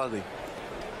physicality.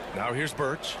 Now here's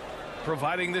Birch,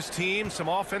 providing this team some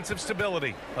offensive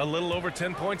stability. A little over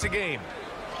 10 points a game.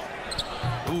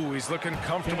 Ooh, he's looking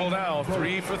comfortable now.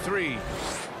 3 for 3.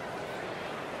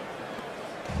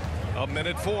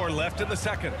 1:04 left in the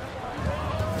second.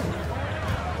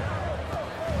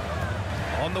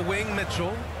 On the wing,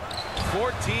 Mitchell.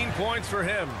 14 points for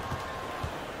him.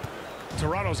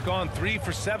 Toronto's gone 3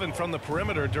 for 7 from the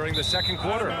perimeter during the second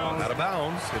quarter. Out of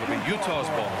bounds. It'll be Utah's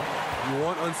ball. You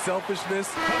want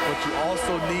unselfishness, but you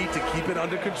also need to keep it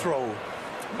under control.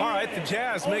 All right, the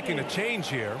Jazz making a change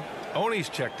here. Oni's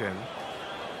checked in.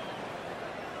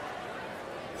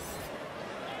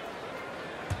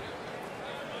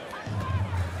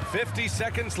 .50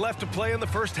 seconds left to play in the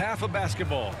first half of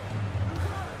basketball.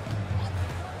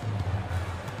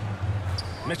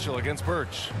 Mitchell against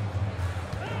Birch.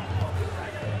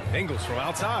 Ingles from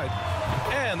outside.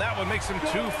 And that one makes him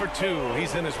 2 for 2.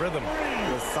 He's in his rhythm.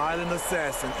 The silent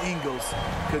assassin, Ingles,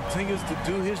 continues to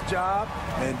do his job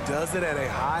and does it at a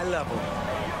high level.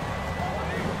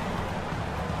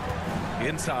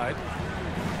 Inside.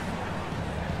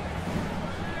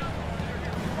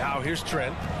 Now here's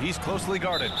Trent. He's closely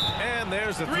guarded. And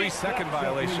there's a 3-second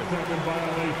violation.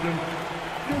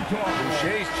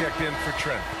 Boucher's checked in for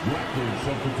Trent. Raptors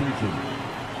substitution.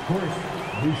 First,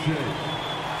 Boucher.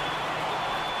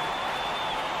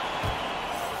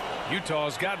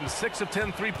 Utah's gotten 6 of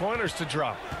 10 3-pointers to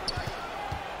drop.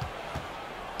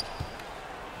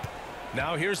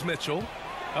 Now here's Mitchell.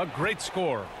 A great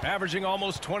score, averaging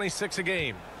almost 26 a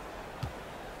game.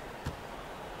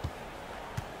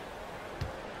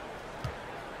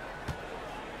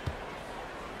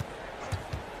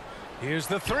 Here's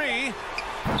the 3.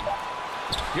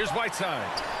 Here's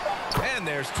Whiteside. And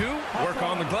there's 2. Work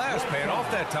on the glass, paying off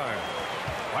that time.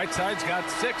 Whiteside's got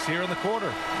 6 here in the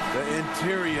quarter. The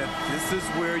interior, this is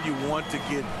where you want to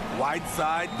get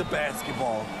Whiteside the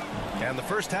basketball. And the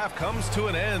first half comes to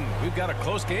an end. We've got a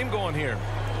close game going here.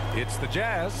 It's the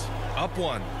Jazz up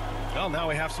 1. Well, now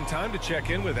we have some time to check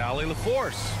in with Allie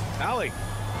LaForce. Allie.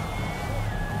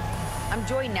 I'm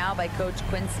joined now by Coach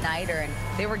Quinn Snyder, and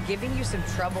they were giving you some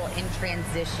trouble in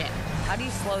transition. How do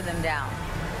you slow them down?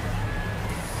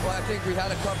 Well, I think we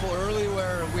had a couple early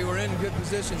where we were in good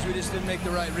positions. We just didn't make the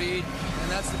right read,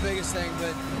 and that's the biggest thing.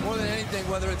 But more than anything,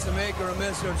 whether it's a make or a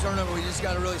miss or a turnover, we just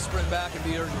got to really sprint back and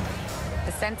be urgent.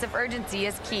 The sense of urgency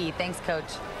is key. Thanks,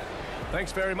 Coach.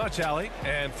 Thanks very much, Allie.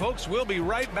 And folks, we'll be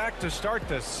right back to start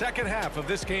the second half of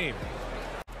this game.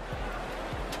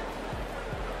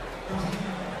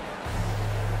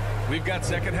 We've got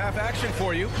second half action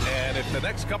for you, and if the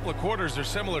next couple of quarters are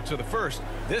similar to the first,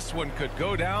 this one could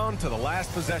go down to the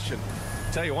last possession.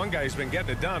 Tell you, one guy who's been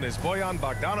getting it done is Bojan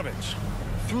Bogdanovic.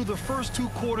 Through the first 2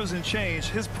 quarters and change,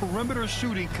 his perimeter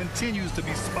shooting continues to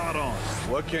be spot on.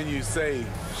 What can you say?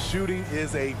 Shooting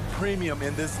is a premium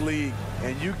in this league,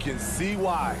 and you can see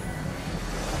why.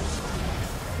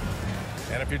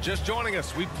 And if you're just joining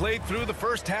us, we've played through the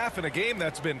first half in a game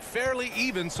that's been fairly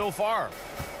even so far.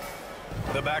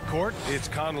 The backcourt, it's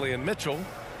Conley and Mitchell.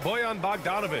 Bojan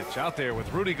Bogdanovic out there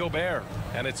with Rudy Gobert.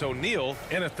 And it's O'Neal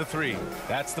in at the 3.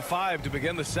 That's the 5 to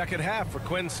begin the second half for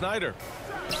Quinn Snyder.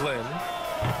 Flynn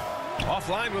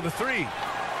offline with a 3.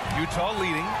 Utah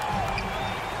leading.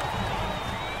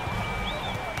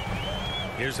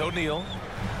 Here's O'Neal.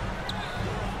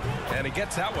 And he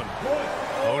gets that one.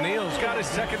 O'Neal's got his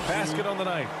second basket on the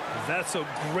night. That's a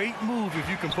great move if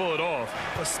you can pull it off,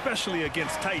 especially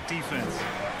against tight defense.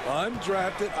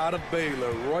 Undrafted out of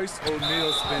Baylor, Royce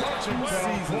O'Neal spent 2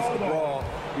 seasons abroad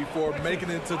before making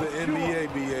it to the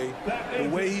NBA, BA. The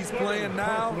way he's playing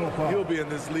now, he'll be in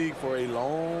this league for a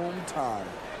long time.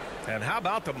 And how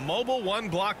about the mobile 1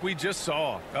 block we just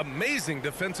saw? Amazing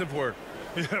defensive work.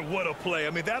 What a play. I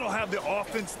mean, that'll have the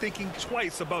offense thinking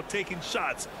twice about taking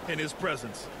shots in his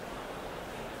presence.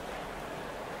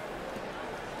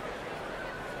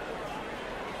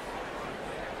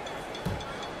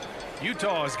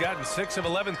 Utah has gotten 6 of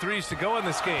 11 threes to go in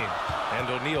this game. And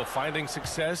O'Neal finding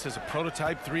success as a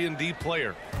prototype 3-and-D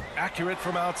player. Accurate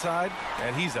from outside,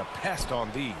 and he's a pest on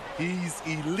D. He's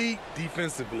elite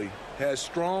defensively, has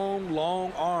strong,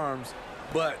 long arms,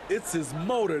 but it's his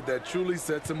motor that truly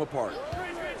sets him apart.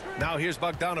 Now here's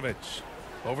Bogdanovic.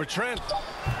 Over Trent.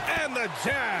 And the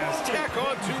Jazz tack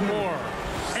on 2 more.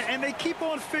 And they keep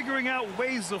on figuring out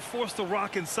ways to force the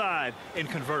rock inside and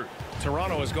convert.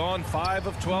 Toronto has gone 5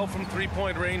 of 12 from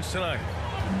 3-point range tonight.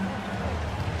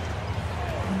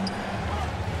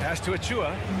 Pass to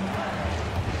Achua.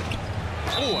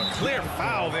 Oh, a clear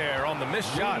foul there on the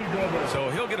missed shot. So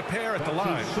he'll get a pair at the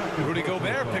line. Rudy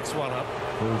Gobert picks one up.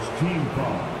 First team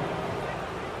foul.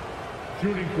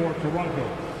 Shooting for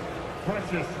Toronto,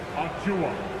 Precious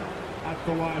Achua at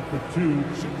the line for 2.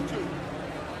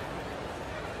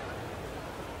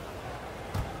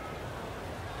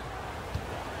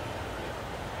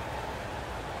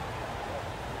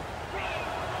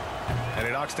 And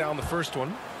he knocks down the first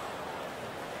one.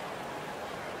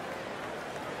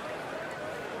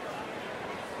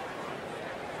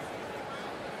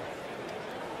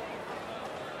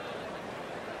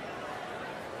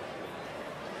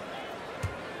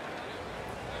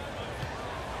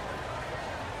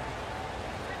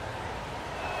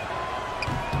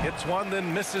 Hits one,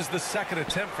 then misses the second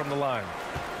attempt from the line.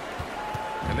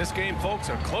 And this game, folks,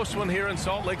 a close one here in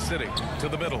Salt Lake City. To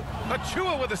the middle.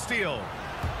 Achua with a steal.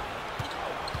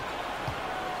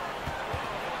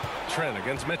 Trent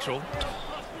against Mitchell.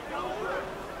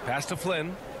 Pass to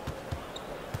Flynn.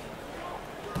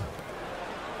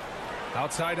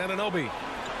 Outside Anunoby.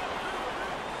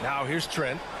 Now here's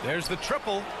Trent. There's the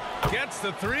triple. Gets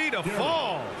the 3 to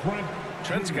fall.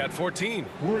 Trent's got 14.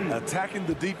 Attacking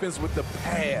the defense with the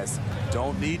pass.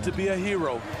 Don't need to be a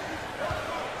hero.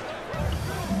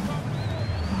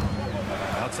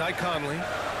 Outside Conley.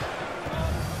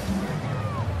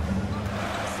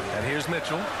 And here's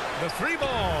Mitchell. The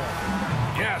 3-ball.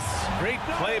 Yes. Great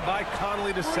play by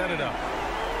Conley to set it up.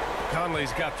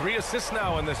 Conley's got 3 assists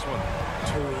now in this one.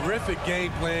 Terrific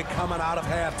game plan coming out of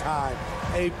halftime.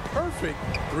 A perfect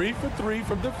 3 for 3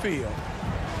 from the field.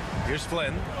 Here's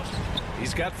Flynn.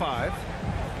 He's got 5.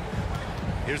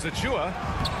 Here's Achua.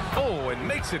 Oh, and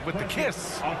makes it with the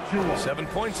kiss. 7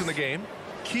 points in the game.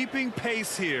 Keeping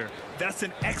pace here. That's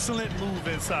an excellent move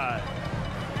inside.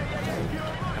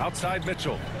 Outside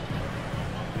Mitchell.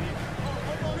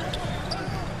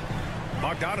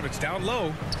 Bogdanovic down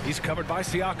low. He's covered by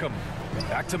Siakam.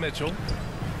 Back to Mitchell.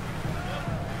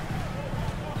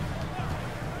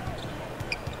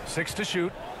 6 to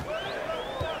shoot.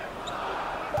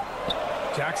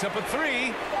 Jacks up a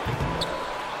 3.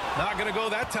 Not going to go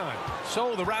that time.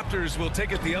 So the Raptors will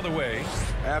take it the other way.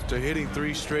 After hitting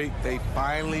 3 straight, they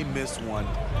finally missed one.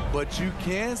 But you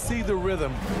can see the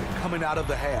rhythm coming out of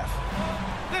the half.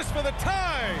 This for the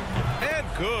tie. And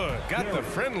good. Got the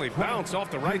friendly bounce off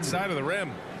the right side of the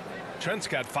rim. Trent's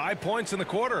got 5 points in the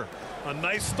quarter. A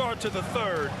nice start to the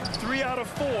third. 3 out of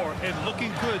 4 and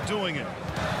looking good doing it.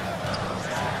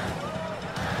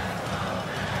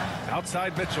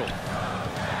 Outside Mitchell.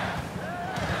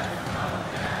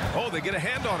 Oh, they get a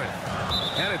hand on it.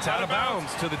 And it's out of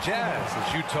bounds to the Jazz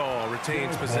as Utah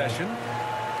retains possession.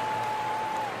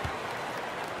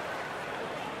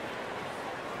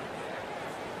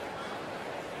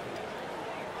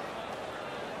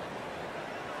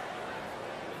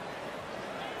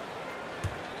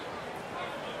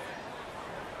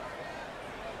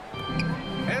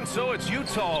 And so it's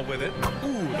Utah with it.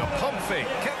 Ooh, the pump fake.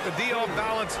 Kept the D off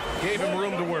balance, gave him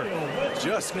room to work.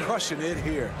 Just crushing it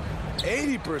here.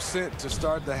 80% to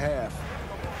start the half.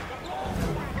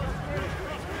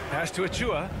 Pass to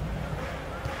Achua.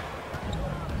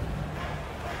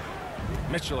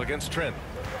 Mitchell against Trent.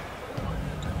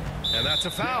 And that's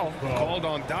a foul called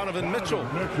on Donovan Mitchell.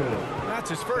 That's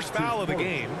his first foul of the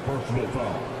game. Personal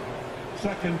foul.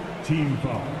 Second team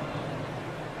foul.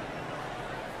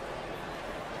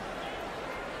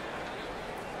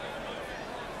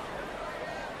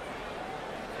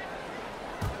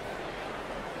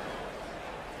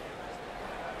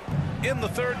 In the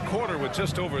third quarter with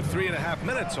just over 3.5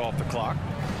 minutes off the clock.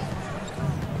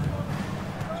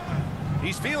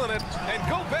 He's feeling it, and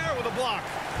Gobert with a block.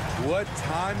 What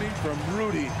timing from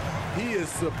Rudy. He is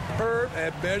superb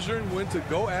at measuring when to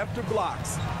go after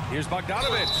blocks. Here's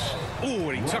Bogdanovich.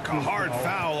 Ooh, and he took a hard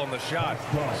foul on the shot.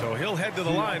 So he'll head to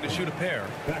the line to shoot a pair.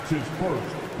 That's his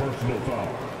first personal foul.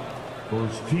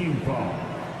 First team foul.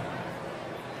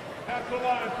 At the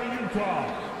line for Utah,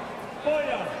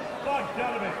 Bojan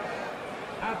Bogdanovich.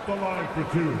 At the line for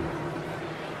 2.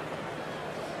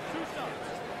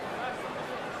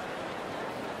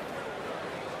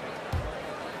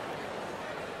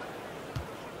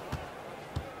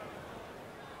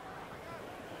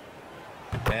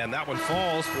 And that one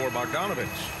falls for Bogdanovich.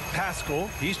 Pascal,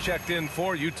 he's checked in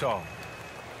for Utah.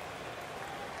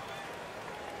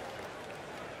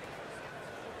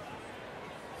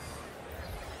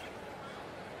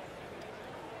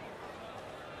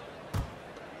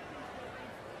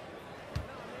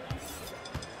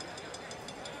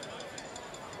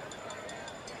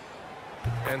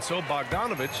 And so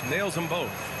Bogdanovich nails them both.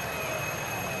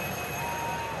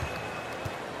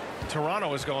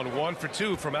 Toronto has gone 1 for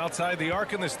 2 from outside the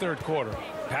arc in this third quarter.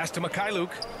 Pass to Mikhailuk.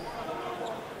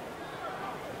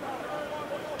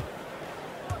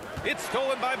 It's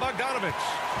stolen by Bogdanovich.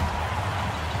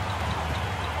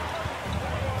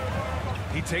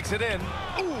 He takes it in.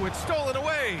 Ooh, it's stolen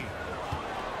away.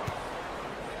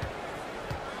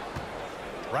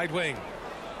 Right wing.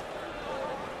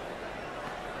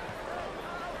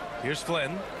 Here's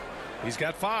Flynn. He's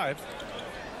got 5.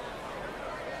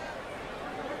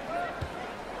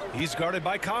 He's guarded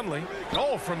by Conley.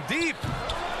 Oh, from deep.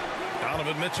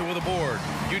 Donovan Mitchell with a board.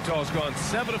 Utah's gone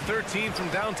 7 of 13 from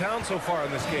downtown so far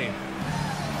in this game.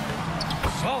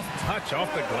 Soft touch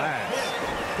off the glass.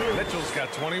 Mitchell's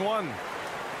got 21.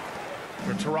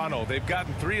 For Toronto, they've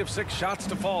gotten 3 of 6 shots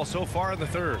to fall so far in the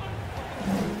third.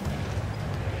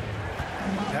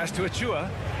 Pass to Achua.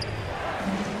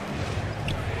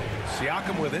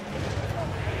 Siakam with it.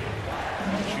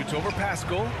 Shoots over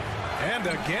Pascal. And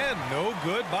again, no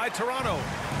good by Toronto.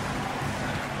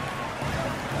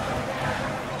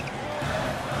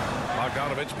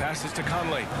 Bogdanovich passes to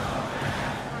Conley.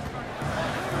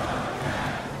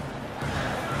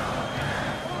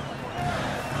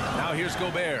 Now here's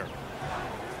Gobert.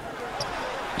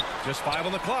 Just 5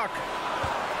 on the clock.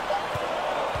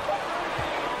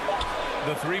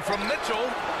 The 3 from Mitchell.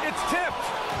 It's tipped.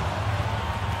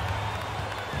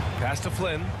 Pass to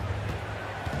Flynn.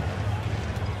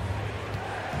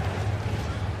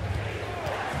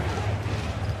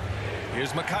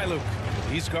 Here's Mikhailuk.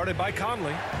 He's guarded by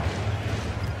Conley.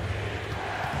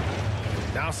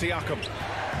 Now Siakam.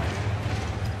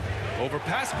 Over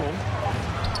Pascal.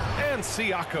 And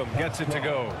Siakam gets it to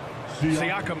go.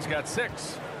 Siakam's got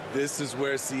 6. This is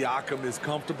where Siakam is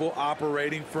comfortable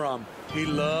operating from. He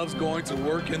loves going to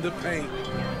work in the paint.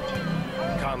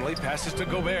 Conley passes to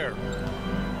Gobert.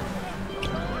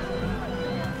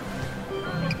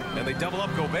 And they double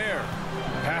up Gobert.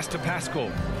 Pass to Pascal.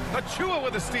 Achua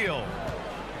with a steal.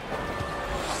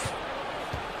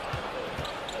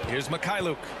 Here's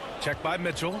Mikhailuk. Checked by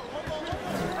Mitchell.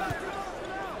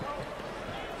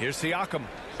 Here's Siakam.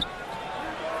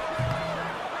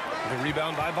 The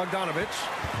rebound by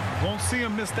Bogdanovich. Won't see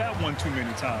him miss that one too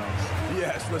many times.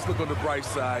 Yes, let's look on the bright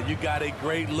side. You got a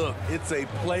great look. It's a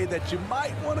play that you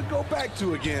might want to go back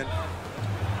to again.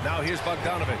 Now here's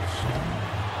Bogdanovich.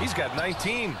 He's got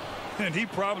 19. And he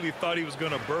probably thought he was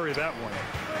going to bury that one.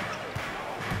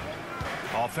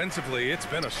 Offensively, it's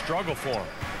been a struggle for them.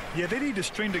 Yeah, they need to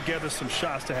string together some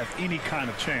shots to have any kind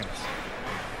of chance.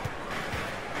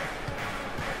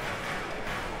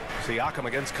 Siakam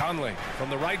against Conley from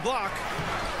the right block.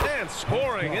 And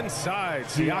scoring inside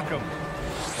Siakam.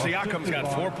 Siakam's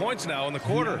got 4 points now in the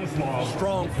quarter.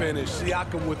 Strong finish.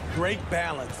 Siakam with great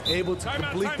balance, able to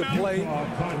complete the play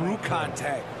through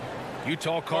contact.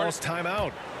 Utah calls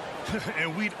timeout.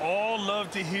 And we'd all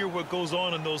love to hear what goes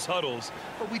on in those huddles,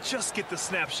 but we just get the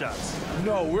snapshots.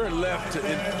 No, we're left to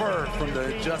infer from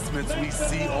the adjustments we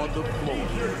see on the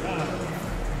floor.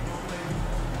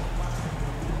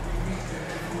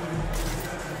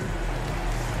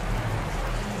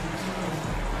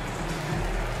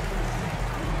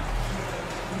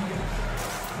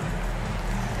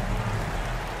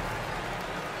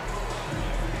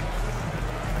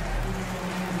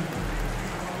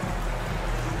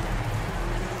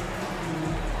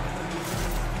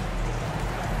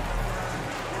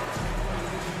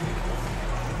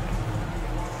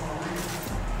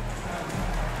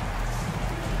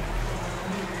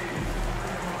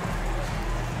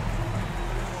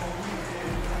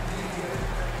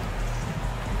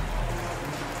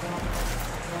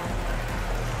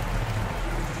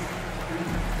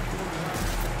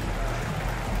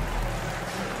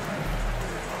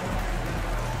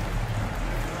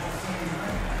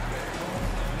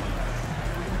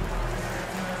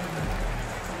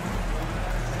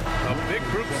 Big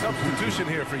group substitution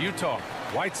here for Utah.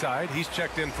 Whiteside, he's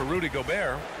checked in for Rudy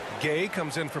Gobert. Gay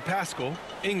comes in for Pascal.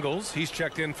 Ingles, he's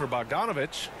checked in for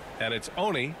Bogdanovich. And it's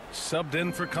Oni subbed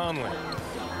in for Conley.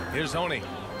 Here's Oni.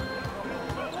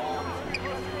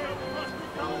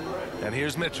 And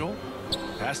here's Mitchell.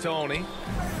 Pass to Oni.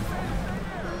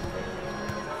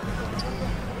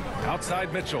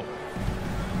 Outside Mitchell.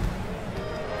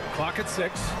 Clock at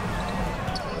 6.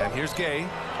 And here's Gay.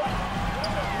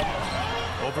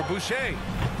 Over Boucher.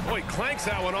 Oh, he clanks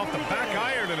that one off the back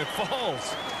iron and it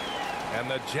falls. And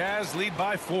the Jazz lead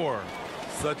by 4.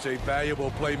 Such a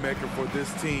valuable playmaker for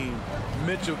this team.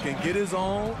 Mitchell can get his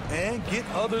own and get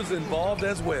others involved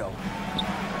as well.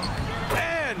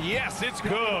 And yes, it's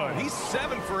good. He's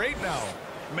 7 for 8 now.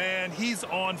 Man, he's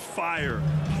on fire.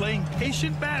 Playing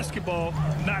patient basketball,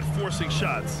 not forcing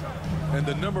shots. And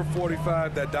the number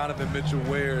 45 that Donovan Mitchell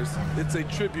wears, it's a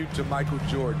tribute to Michael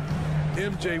Jordan.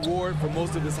 MJ wore it for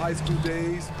most of his high school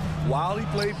days while he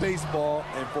played baseball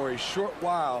and for a short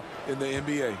while in the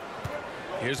NBA.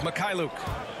 Here's Mikhailuk.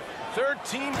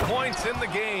 13 points in the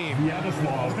game.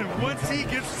 Once he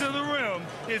gets to the rim,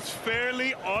 it's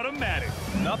fairly automatic.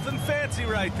 Nothing fancy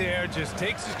right there. Just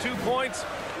takes his 2 points,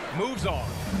 moves on.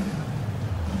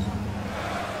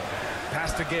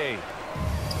 Pass to Gay.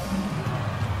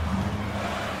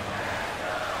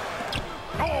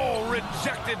 Oh,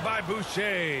 rejected by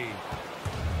Boucher.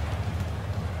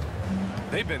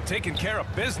 They've been taking care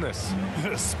of business.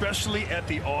 Especially at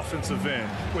the offensive end,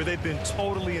 where they've been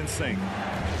totally in sync.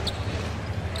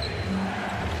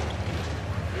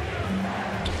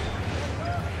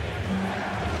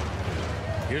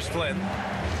 Here's Flynn.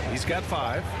 He's got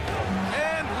 5.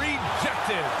 And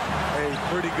rejected. A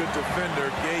pretty good defender.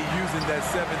 Gay using that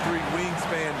 7'3"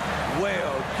 wingspan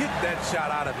well. Get that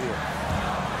shot out of here.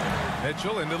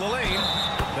 Mitchell into the lane.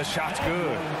 The shot's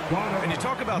good. And you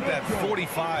talk about that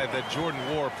 45 that Jordan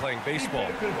wore playing baseball.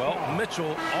 Well,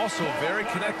 Mitchell also very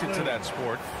connected to that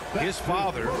sport. His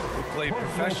father, who played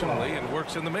professionally and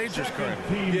works in the majors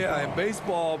currently. Yeah, in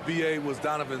baseball, BA was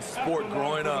Donovan's sport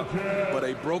growing up, but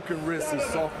a broken wrist his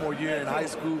sophomore year in high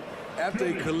school after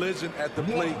a collision at the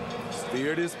plate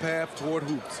steered his path toward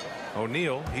hoops.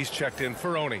 O'Neal, he's checked in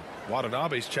for Oni.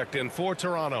 Watanabe's checked in for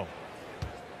Toronto.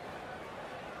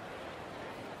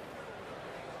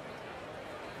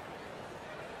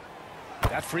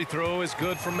 That free throw is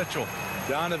good for Mitchell.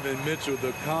 Donovan Mitchell,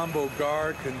 the combo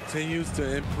guard, continues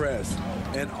to impress.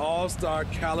 An all-star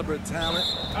caliber talent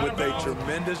with a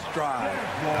tremendous drive.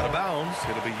 Out of bounds.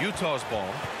 It'll be Utah's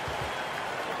ball.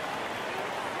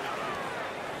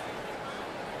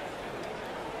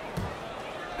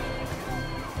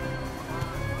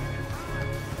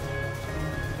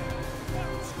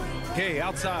 Gay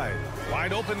outside.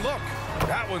 Wide open look.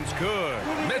 That one's good.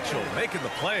 Mitchell making the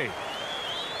play.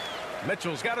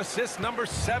 Mitchell's got assist number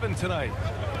 7 tonight.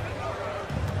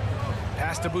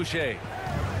 Pass to Boucher.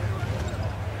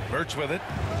 Birch with it.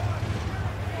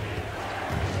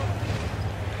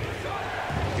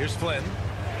 Here's Flynn.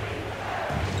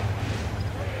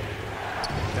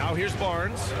 Now here's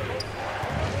Barnes.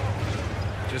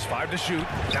 Just 5 to shoot.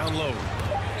 Down low.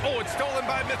 Oh, it's stolen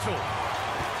by Mitchell.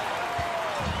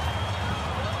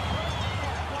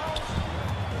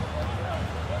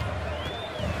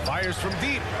 Fires from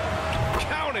deep.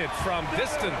 Counted from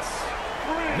distance.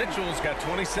 Mitchell's got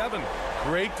 27.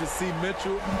 Great to see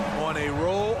Mitchell on a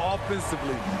roll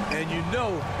offensively, and you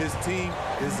know his team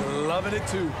is loving it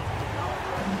too.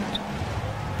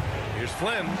 Here's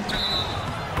Flynn.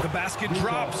 The basket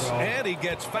drops, and he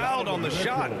gets fouled on the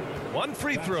shot. One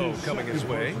free throw coming his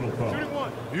way.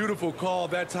 Beautiful call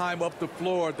that time up the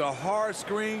floor. The hard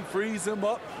screen frees him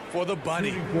up for the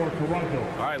bunny.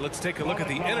 All right, let's take a look at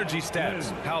the energy stats,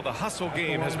 how the hustle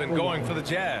game has been going for the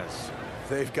Jazz.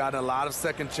 They've gotten a lot of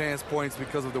second chance points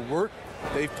because of the work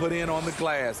they've put in on the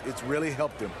glass. It's really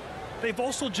helped them. They've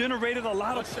also generated a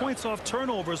lot of points off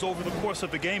turnovers over the course of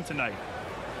the game tonight.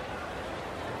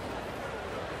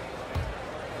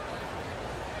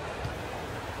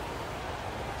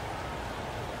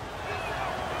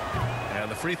 And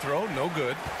the free throw, no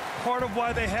good. Part of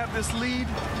why they have this lead,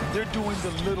 they're doing the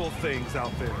little things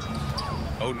out there.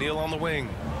 O'Neal on the wing.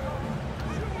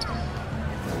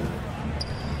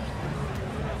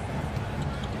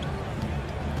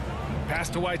 Pass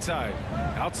to Whiteside.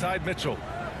 Outside Mitchell.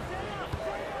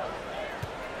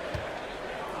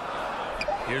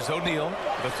 Here's O'Neal.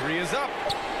 The three is up.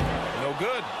 No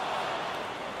good.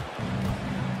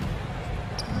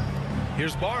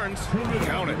 Here's Barnes.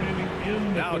 Count it.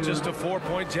 Now just a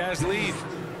 4-point Jazz lead.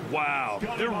 Wow,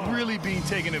 they're really being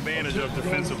taken advantage of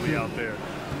defensively out there.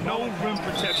 No rim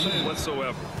protection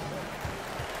whatsoever.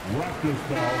 Raptors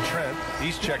foul. Trent,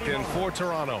 he's checked in for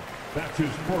Toronto. That's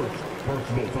his first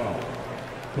personal foul.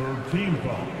 Third team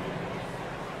foul.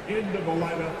 Into the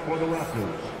lineup for the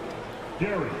Raptors,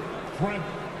 Gary Trent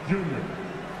Jr.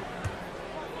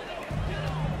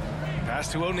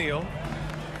 Pass to O'Neal.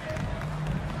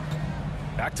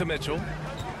 Back to Mitchell.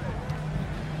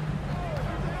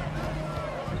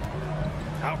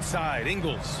 Outside,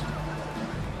 Ingles.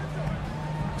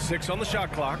 6 on the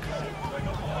shot clock.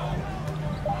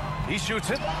 He shoots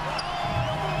it.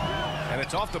 And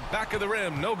it's off the back of the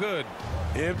rim. No good.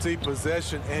 Empty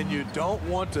possession, and you don't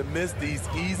want to miss these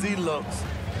easy looks.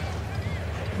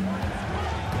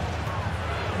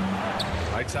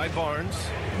 Right side, Barnes.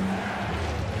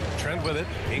 Trent with it.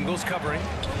 Ingles covering.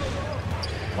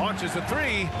 Launches a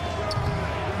three.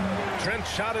 Trent's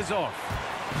shot is off.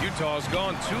 Utah's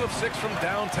gone 2 of 6 from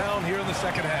downtown here in the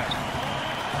second half.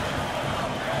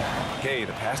 Gay,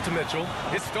 the pass to Mitchell.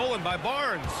 It's stolen by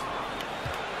Barnes.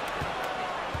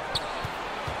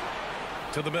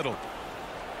 To the middle.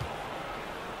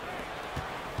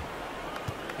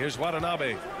 Here's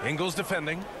Watanabe. Ingles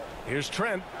defending. Here's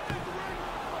Trent.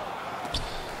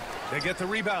 They get the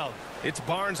rebound. It's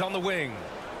Barnes on the wing.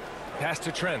 Pass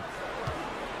to Trent.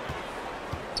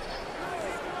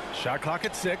 Shot clock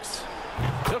at 6.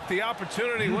 Took the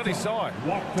opportunity when he saw it.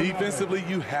 Defensively,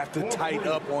 you have to tighten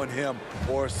up on him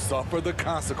or suffer the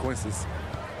consequences.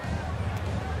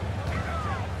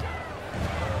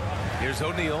 Here's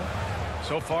O'Neal.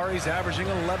 So far, he's averaging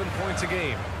 11 points a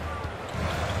game.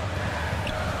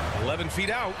 11 feet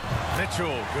out.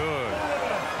 Mitchell, good.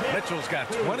 Mitchell's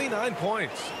got 29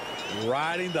 points.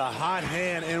 Riding the hot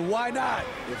hand, and why not?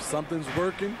 If something's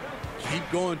working, keep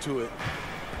going to it.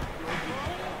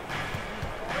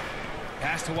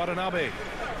 Pass to Watanabe.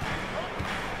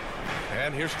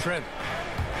 And here's Trent.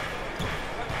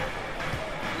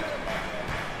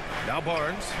 Now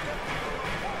Barnes.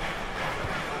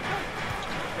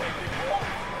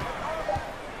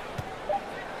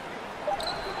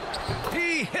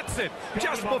 He hits it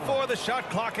just before the shot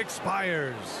clock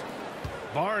expires.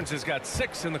 Barnes has got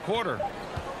 6 in the quarter.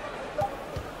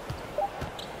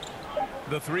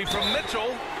 The three from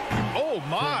Mitchell. Oh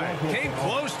my, came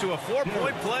close to a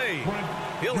 4-point play.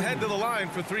 He'll head to the line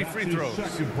for 3 free throws.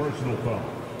 Second personal foul.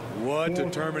 What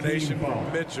determination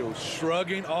from Mitchell,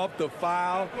 shrugging off the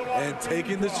foul and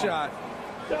taking the shot.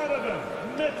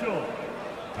 Donovan Mitchell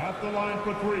at the line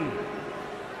for 3.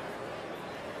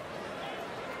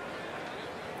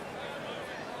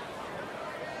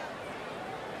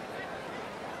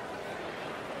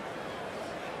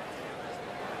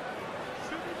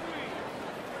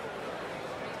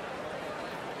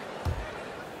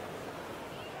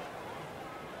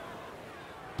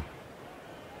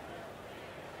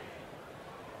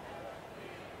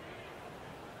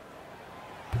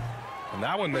 And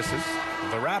that one misses.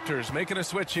 The Raptors making a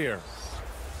switch here.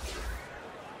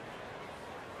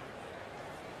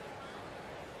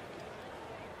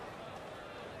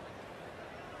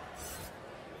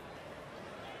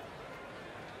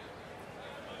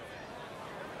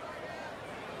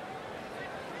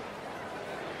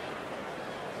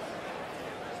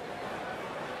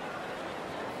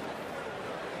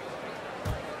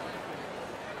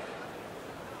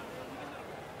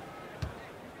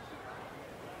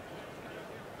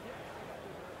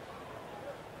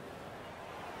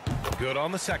 Good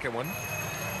on the second one.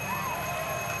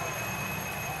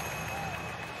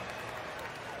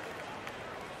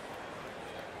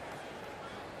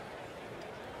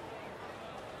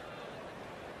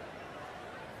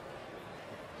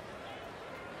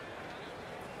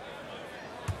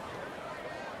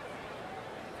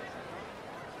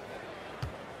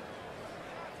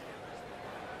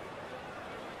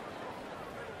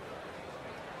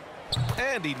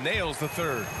 And he nails the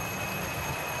third.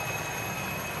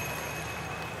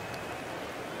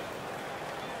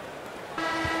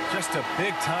 Just a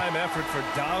big-time effort for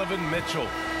Donovan Mitchell,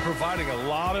 providing a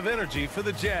lot of energy for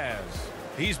the Jazz.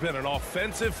 He's been an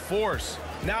offensive force,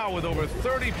 now with over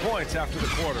 30 points after the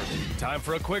quarter. Time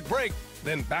for a quick break,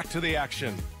 then back to the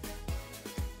action.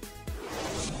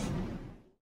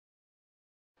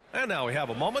 And now we have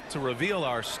a moment to reveal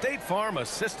our State Farm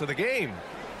assist of the game.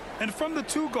 And from the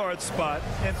two-guard spot,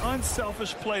 an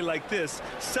unselfish play like this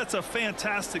sets a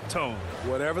fantastic tone.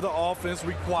 Whatever the offense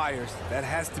requires, that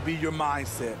has to be your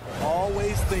mindset.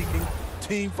 Always thinking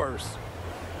team first.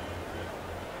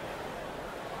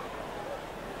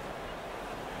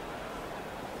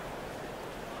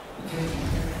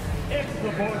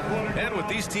 And with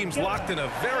these teams locked in a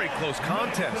very close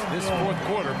contest, this fourth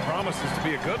quarter promises to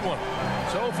be a good one.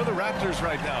 So for the Raptors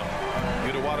right now,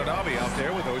 Yuta Watanabe out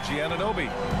there with OG Anunoby.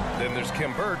 Then there's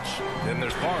Kim Birch. Then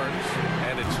there's Barnes.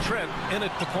 And it's Trent in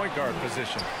at the point guard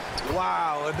position.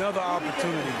 Wow, another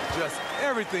opportunity. Just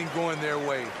everything going their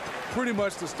way. Pretty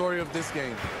much the story of this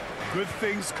game. Good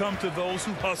things come to those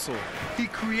who hustle. He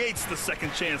creates the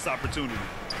second chance opportunity.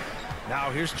 Now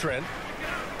here's Trent.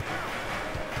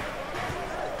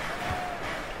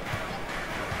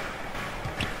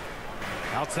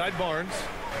 Outside Barnes.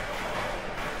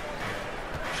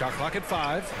 Shot clock at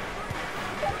 5.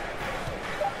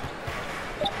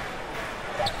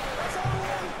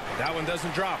 That one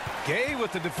doesn't drop. Gay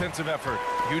with the defensive effort.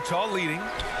 Utah leading.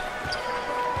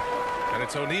 And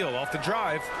it's O'Neal off the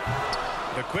drive.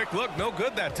 The quick look, no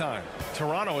good that time.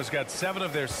 Toronto has got 7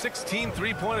 of their 16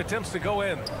 three-point attempts to go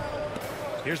in.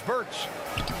 Here's Birch.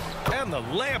 And the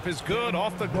layup is good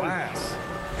off the glass.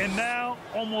 And now,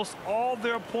 almost all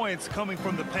their points coming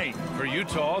from the paint. For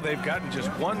Utah, they've gotten just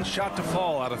 1 shot to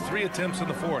fall out of 3 attempts in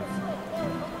the fourth.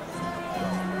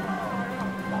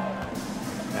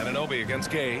 Anunoby against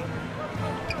Gay.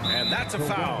 And that's a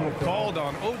foul called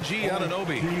on OG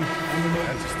Anunoby.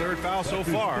 That's his 3rd foul so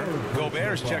far.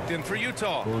 Gobert's checked in for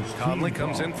Utah. Conley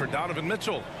comes in for Donovan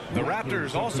Mitchell. The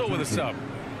Raptors also with a sub.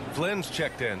 Flynn's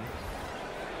checked in.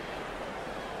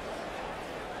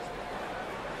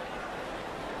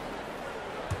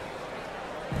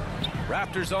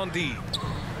 Raptors on D.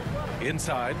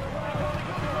 Inside.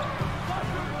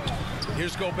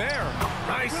 Here's Gobert.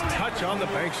 Nice touch on the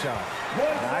bank shot.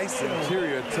 Nice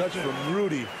interior touch from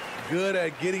Rudy. Good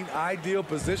at getting ideal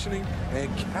positioning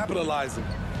and capitalizing.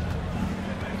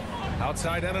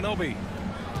 Outside Anunoby.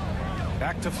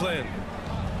 Back to Flynn.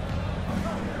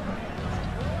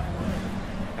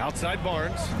 Outside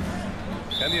Barnes.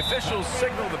 And the officials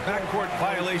signal the backcourt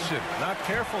violation. Not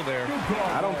careful there.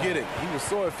 I don't get it. He was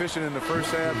so efficient in the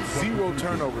first half. 0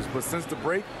 turnovers. But since the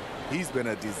break, he's been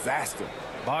a disaster.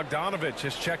 Bogdanovich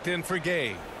has checked in for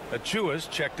Gay. Achua's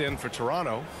checked in for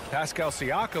Toronto. Pascal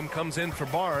Siakam comes in for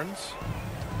Barnes.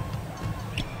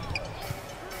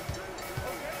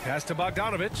 Pass to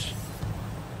Bogdanovich.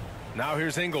 Now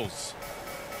here's Ingles.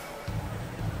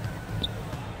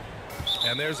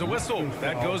 And there's a whistle.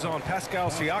 That goes on Pascal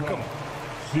Siakam.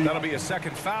 That'll be a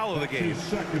 2nd foul of the game.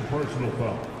 2nd personal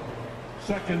foul.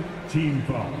 2nd team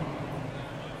foul.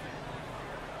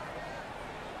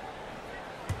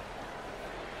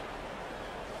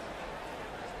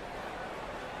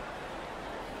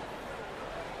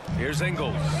 Here's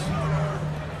Ingles.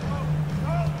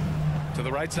 To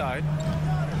the right side.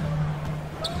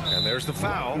 And there's the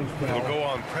foul. It'll go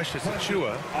on Precious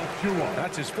Achua.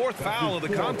 That's his 4th foul of the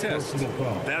contest.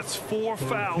 That's 4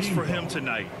 fouls for him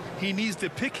tonight. He needs to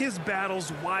pick his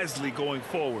battles wisely going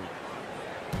forward.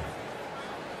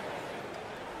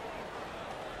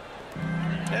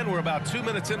 And we're about 2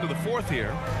 minutes into the fourth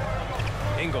here.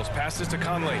 Ingles passes to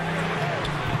Conley.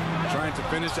 Trying to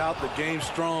finish out the game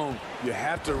strong. You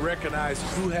have to recognize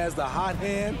who has the hot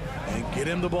hand and get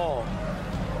him the ball.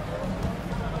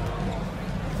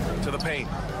 To the paint.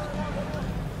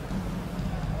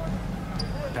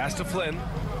 Pass to Flynn.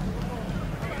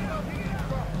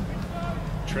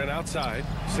 Trent outside.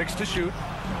 6 to shoot.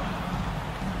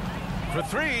 For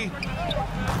 3.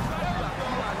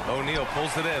 O'Neal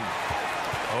pulls it in.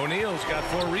 O'Neal's got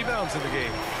 4 rebounds in the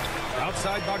game.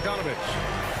 Outside Bogdanovich.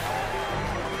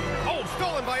 Oh,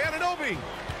 stolen by Anunoby.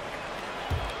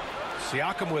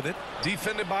 Siakam with it.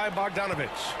 Defended by Bogdanovic.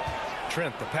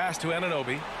 Trent, the pass to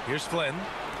Anunoby. Here's Flynn.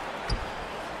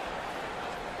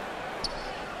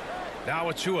 Now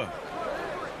Achua.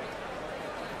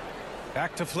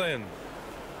 Back to Flynn.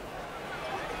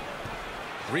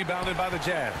 Rebounded by the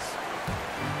Jazz.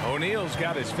 O'Neal's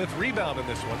got his 5th rebound in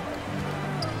this one.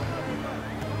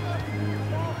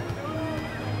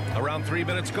 Around 3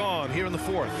 minutes gone here in the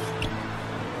 4th.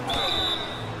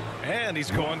 And he's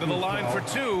going to the line for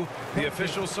 2. The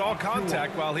official saw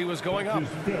contact while he was going up.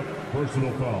 His 5th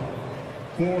personal foul.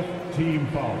 4th team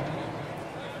foul.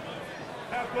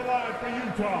 At the line for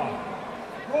Utah,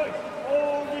 Royce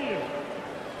O'Neal.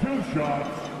 2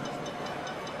 shots.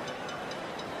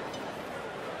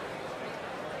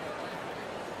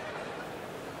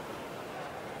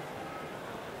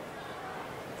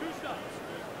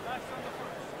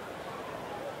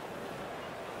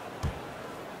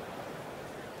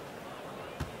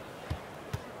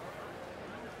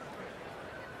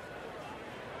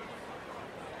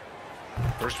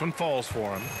 First one falls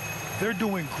for him. They're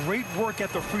doing great work at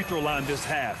the free throw line this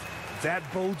half. That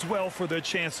bodes well for their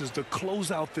chances to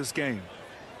close out this game.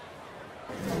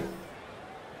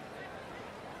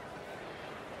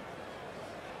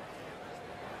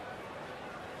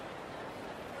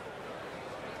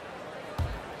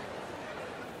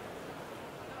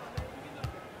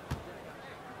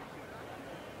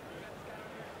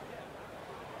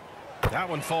 That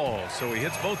one falls, so he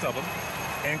hits both of them.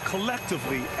 And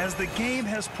collectively, as the game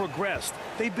has progressed,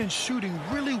 they've been shooting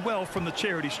really well from the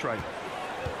charity stripe.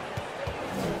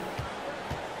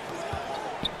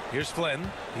 Here's Flynn.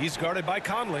 He's guarded by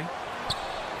Conley.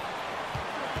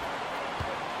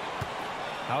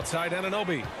 Outside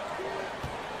Anunoby.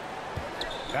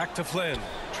 Back to Flynn.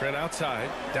 Trent outside.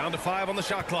 Down to 5 on the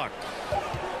shot clock.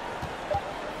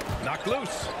 Knocked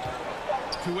loose.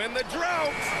 To end the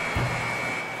drought.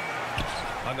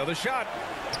 Another shot.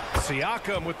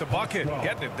 Siakam with the bucket,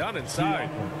 getting it done inside.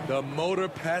 The motor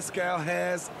Pascal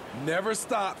has never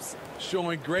stops,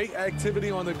 showing great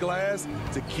activity on the glass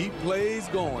to keep plays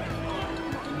going.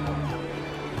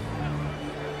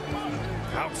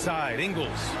 Outside, Ingles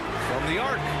from the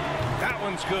arc. That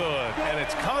one's good, and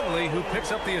it's Conley who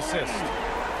picks up the assist.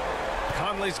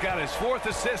 Conley's got his 4th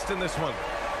assist in this one.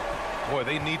 Boy,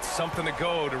 they need something to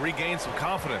go to regain some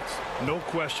confidence. No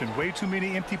question. Way too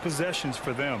many empty possessions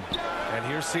for them. And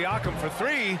here's Siakam for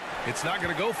 3. It's not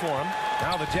going to go for him.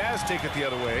 Now the Jazz take it the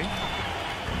other way.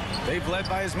 They've led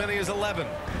by as many as 11.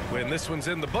 When this one's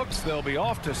in the books, they'll be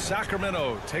off to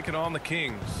Sacramento, taking on the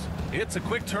Kings. It's a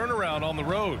quick turnaround on the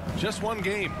road. Just one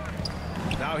game.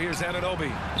 Now here's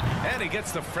Anunoby. And he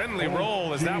gets the friendly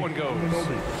roll as that one goes.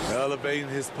 Elevating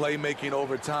his playmaking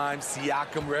over time,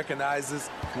 Siakam recognizes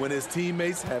when his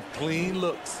teammates have clean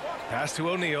looks. Pass to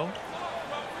O'Neal.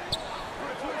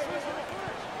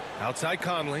 Outside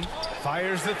Conley.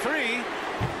 Fires the 3.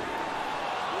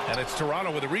 And it's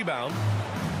Toronto with a rebound.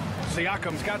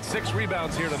 Siakam's got 6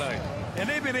 rebounds here tonight. And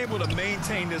they've been able to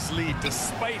maintain this lead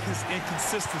despite his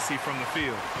inconsistency from the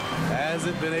field.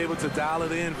 Hasn't been able to dial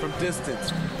it in from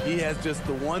distance. He has just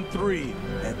the 1 3,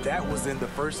 and that was in the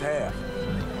first half.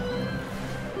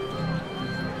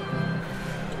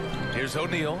 Here's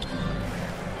O'Neal.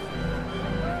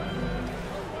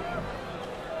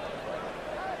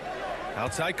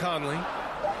 Outside Conley.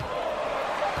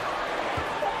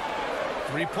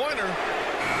 3-pointer.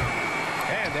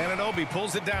 And Anunoby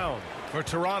pulls it down. For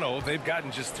Toronto, they've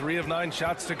gotten just 3 of 9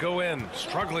 shots to go in,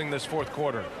 struggling this 4th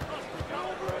quarter.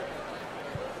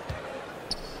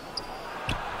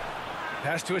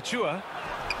 Pass to Achua.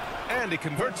 And he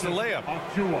converts the layup.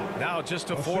 Now just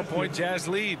a 4-point Jazz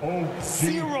lead.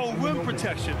 0 rim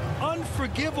protection.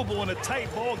 Unforgivable in a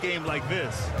tight ball game like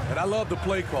this. And I love the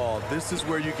play call. This is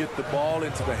where you get the ball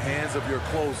into the hands of your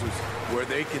closers, where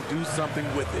they can do something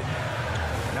with it.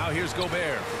 Now here's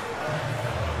Gobert.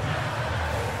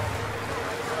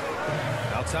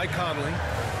 Outside Conley.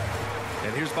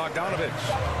 And here's Bogdanovic.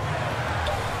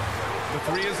 The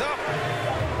 3 is up.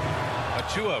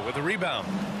 Achua with a rebound.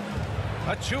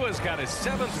 Achua's got his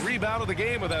 7th rebound of the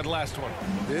game with that last one.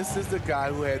 This is the guy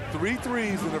who had 3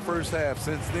 threes in the first half.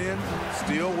 Since then,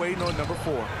 still waiting on number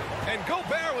 4. And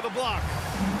Gobert with a block.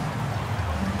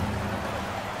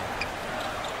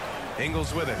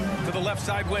 Ingles with it to the left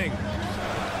side wing.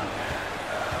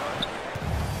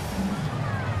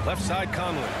 Left side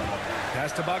Conley.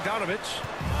 Pass to Bogdanovic.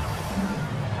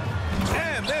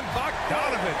 And then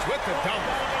Bogdanovic with the dunk.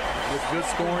 With good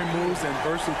scoring moves and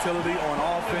versatility on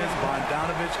offense,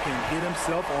 Bogdanovic can get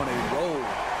himself on a roll.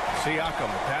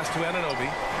 Siakam, pass to Anunoby.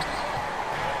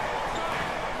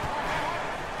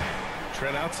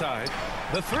 Trent outside.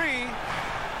 The 3.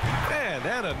 And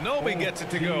Anunoby gets it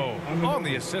to go on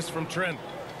the assist from Trent.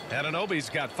 Anunoby's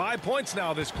got 5 points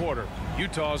now this quarter.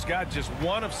 Utah's got just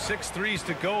 1 of 6 threes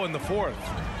to go in the fourth.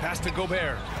 Pass to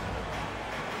Gobert.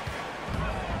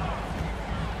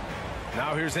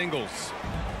 Now here's Ingles.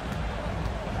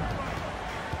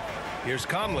 Here's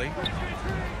Conley.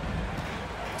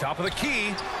 Top of the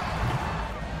key.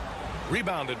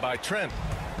 Rebounded by Trent.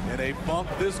 In a bump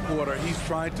this quarter, he's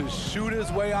trying to shoot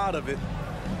his way out of it.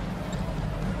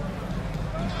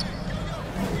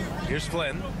 Here's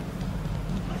Flynn.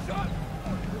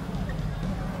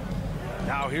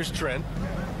 Now here's Trent.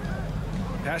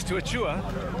 Pass to Achua.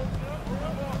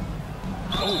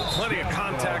 Oh, plenty of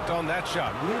contact on that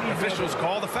shot. Officials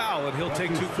call the foul, and he'll take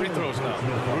 2 free throws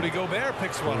now. Rudy Gobert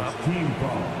picks one up. Team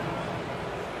foul.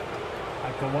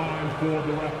 At the line for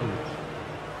the Raptors,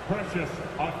 Precious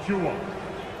Achua.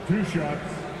 2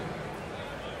 shots.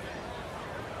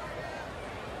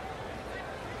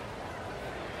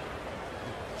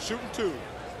 Shooting 2.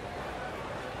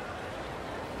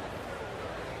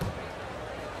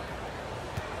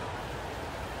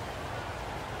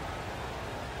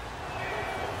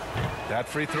 That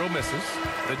free throw misses.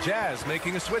 The Jazz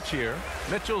making a switch here.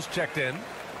 Mitchell's checked in.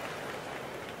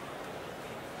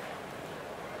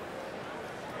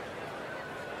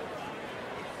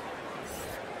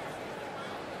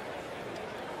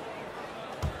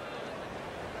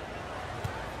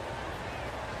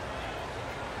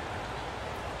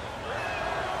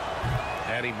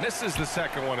 And he misses the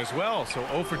second one as well, so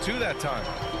 0 for 2 that time.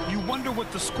 You wonder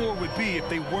what the score would be if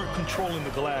they weren't controlling the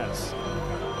glass.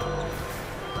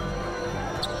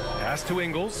 Pass to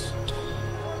Ingles.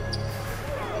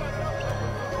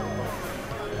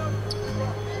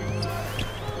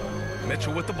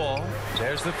 Mitchell with the ball.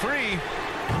 There's the 3.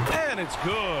 And it's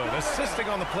good. Assisting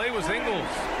on the play was Ingles.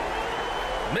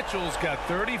 Mitchell's got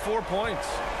 34 points.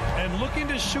 And looking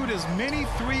to shoot as many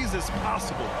threes as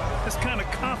possible. This kind of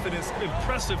confidence,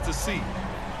 impressive to see.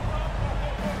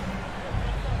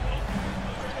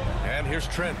 And here's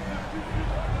Trent.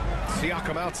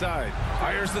 Siakam outside.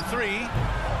 Fires the 3.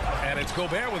 And it's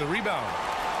Gobert with a rebound.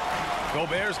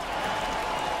 Gobert's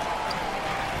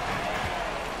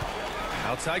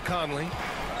outside Conley.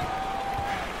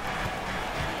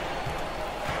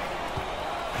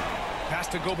 Pass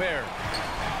to Gobert.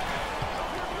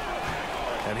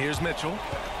 And here's Mitchell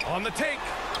on the take.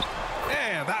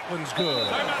 And that one's good.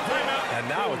 And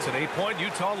now it's an 8-point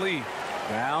Utah lead.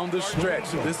 Down the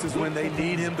stretch. This is when they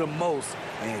need him the most,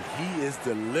 and he is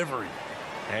delivering.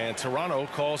 And Toronto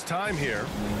calls time here.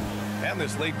 And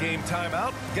this late game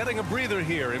timeout, getting a breather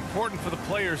here. Important for the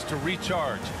players to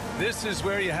recharge. This is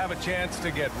where you have a chance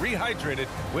to get rehydrated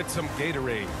with some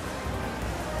Gatorade.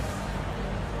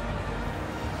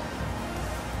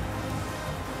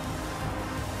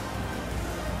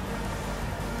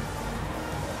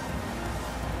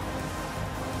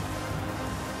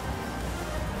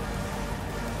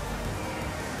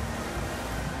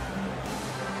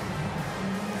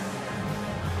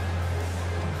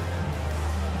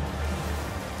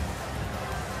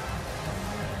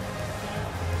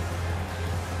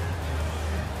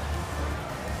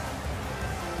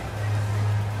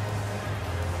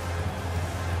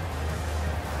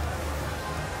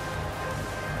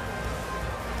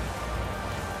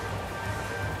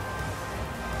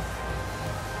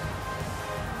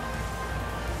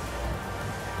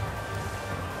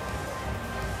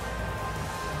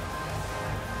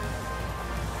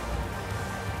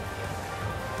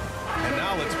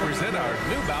 Let's present our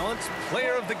New Balance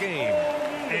Player of the Game.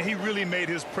 And he really made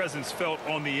his presence felt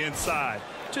on the inside.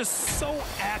 Just so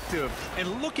active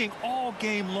and looking all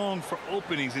game long for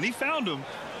openings. And he found them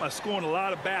by scoring a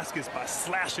lot of baskets by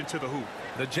slashing to the hoop.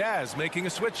 The Jazz making a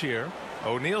switch here.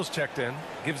 O'Neal's checked in.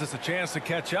 Gives us a chance to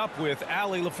catch up with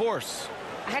Allie LaForce.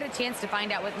 I had a chance to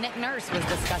find out what Nick Nurse was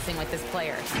discussing with his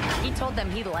players. He told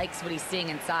them he likes what he's seeing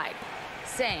inside.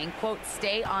 Saying, quote,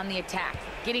 stay on the attack.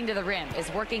 Getting to the rim is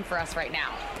working for us right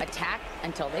now. Attack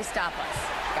until they stop us.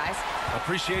 Guys?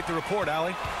 Appreciate the report,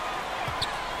 Allie.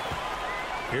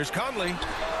 Here's Conley.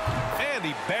 And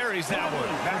he buries that one.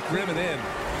 Back rim and in.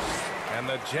 And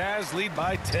the Jazz lead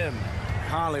by 10.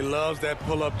 Conley loves that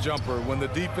pull-up jumper. When the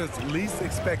defense least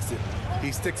expects it,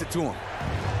 he sticks it to him.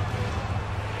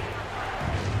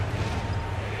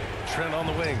 Trent on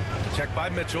the wing. Checked by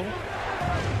Mitchell.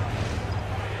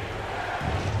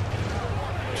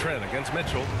 Trent against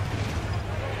Mitchell.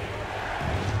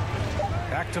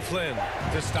 Back to Flynn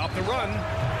to stop the run.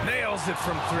 Nails it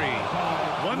from 3.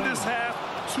 Won this half,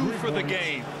 2 for the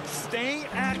game. Staying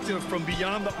active from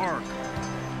beyond the arc.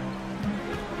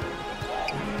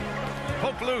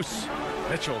 Poke loose.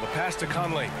 Mitchell, the pass to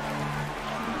Conley.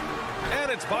 And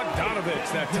it's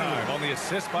Bogdanovich that time on the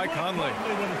assist by Conley.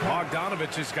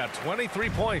 Bogdanovich has got 23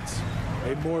 points.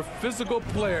 A more physical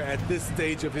player at this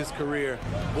stage of his career.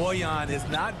 Bojan is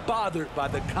not bothered by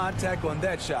the contact on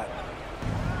that shot.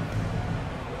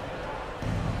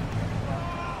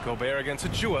 Gobert against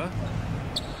Achua.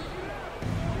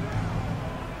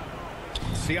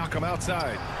 Siakam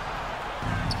outside.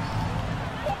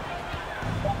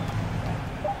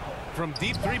 From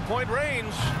deep three-point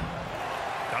range.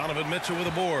 Donovan Mitchell with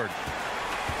a board.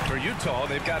 For Utah,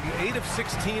 they've gotten 8 of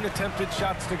 16 attempted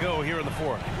shots to go here in the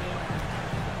fourth.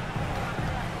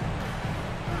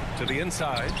 To the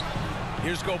inside.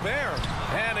 Here's Gobert.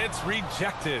 And it's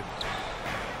rejected.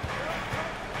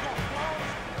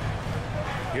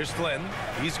 Here's Flynn.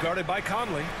 He's guarded by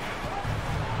Conley.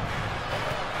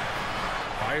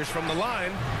 Fires from the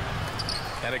line.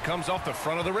 And it comes off the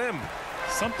front of the rim.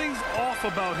 Something's off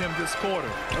about him this quarter.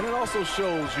 And it also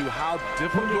shows you how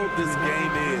difficult this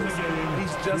game is.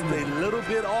 He's just a little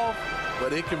bit off,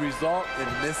 but it can result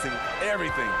in missing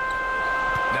everything.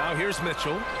 Now here's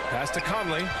Mitchell. Pass to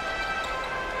Conley.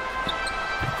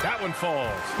 That one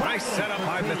falls. Nice setup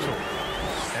by Mitchell.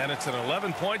 And it's an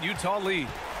 11-point Utah lead.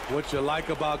 What you like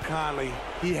about Conley,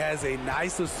 he has a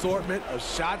nice assortment of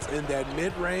shots in that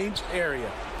mid-range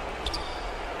area.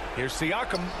 Here's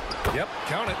Siakam. Yep,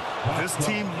 count it. This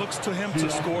team looks to him to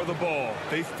score the ball.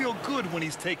 They feel good when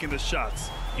he's taking the shots.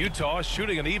 Utah is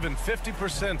shooting an even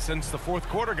 50% since the fourth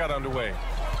quarter got underway.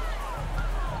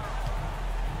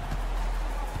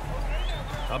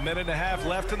 A minute and a half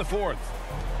left in the fourth.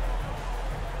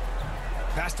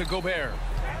 Pass to Gobert.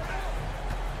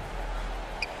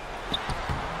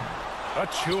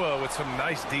 Achua with some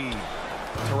nice D.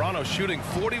 Toronto shooting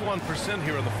 41%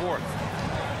 here in the fourth.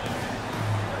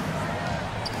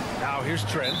 Now here's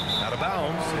Trent, out of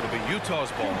bounds. It'll be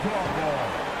Utah's ball.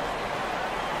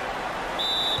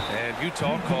 And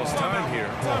Utah calls time here.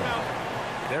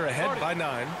 They're ahead by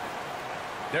 9.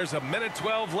 There's a minute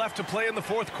 12 left to play in the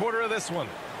fourth quarter of this one.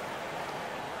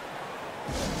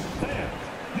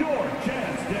 Your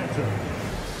chance dancer.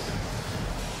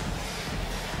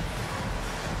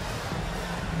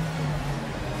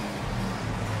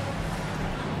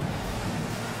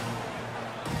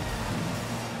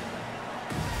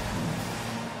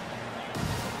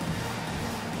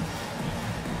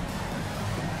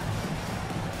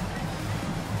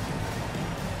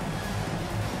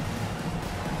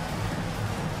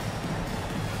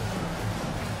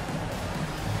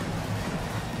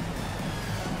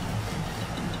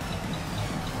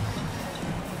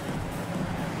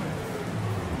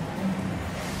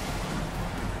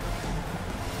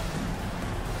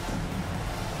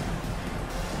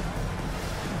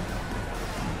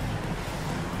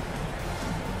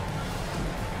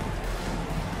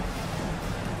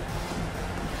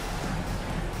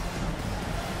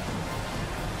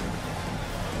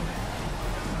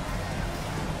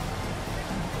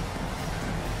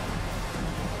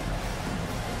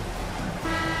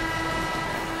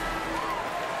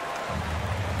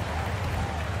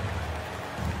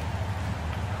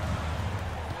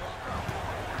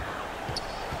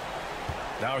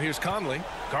 Now here's Conley,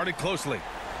 guarded closely.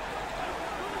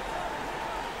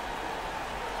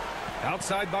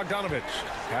 Outside Bogdanovich.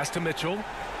 Pass to Mitchell.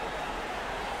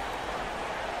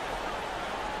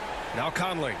 Now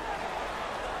Conley.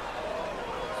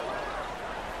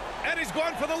 And he's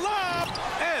going for the lob.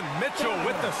 And Mitchell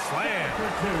with the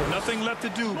slam. Nothing left to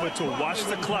do but to watch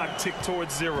the clock tick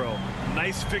towards 0.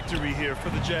 Nice victory here for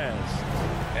the Jazz.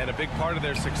 And a big part of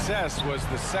their success was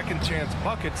the second chance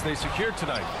buckets they secured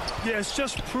tonight. Yeah, it's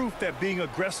just proof that being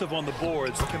aggressive on the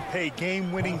boards can pay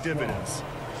game-winning dividends.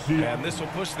 And this will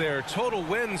push their total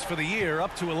wins for the year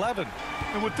up to 11.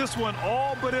 And with this one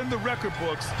all but in the record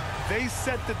books, they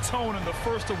set the tone in the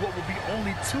first of what will be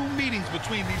only 2 meetings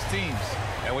between these teams.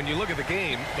 And when you look at the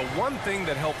game, the one thing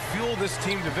that helped fuel this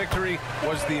team to victory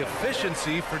was the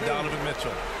efficiency for Donovan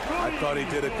Mitchell. I thought he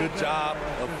did a good job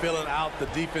of filling out the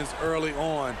defense early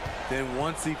on. Then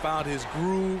once he found his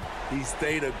groove, he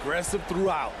stayed aggressive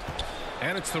throughout.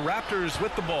 And it's the Raptors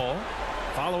with the ball,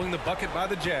 following the bucket by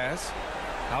the Jazz.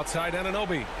 Outside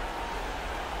Anunoby.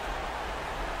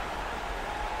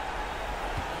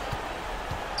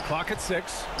 Clock at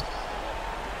 6.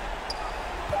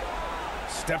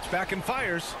 Steps back and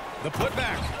fires. The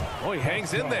putback. Oh, he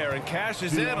hangs in there and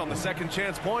cashes in on the second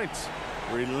chance points.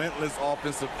 Relentless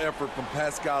offensive effort from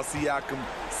Pascal Siakam,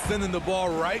 sending the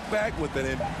ball right back with an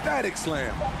emphatic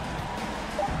slam.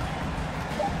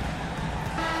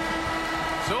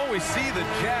 So we see the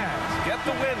Jazz get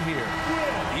the win here.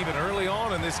 Even early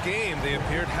on in this game, they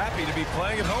appeared happy to be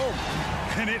playing at home.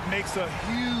 And it makes a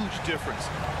huge difference.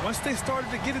 Once they started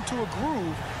to get into a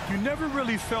groove, you never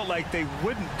really felt like they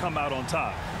wouldn't come out on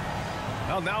top.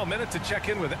 Well, now a minute to check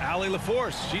in with Allie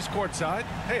LaForce. She's courtside.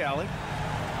 Hey, Allie.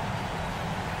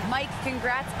 Mike,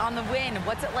 congrats on the win.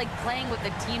 What's it like playing with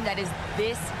a team that is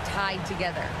this tied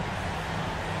together?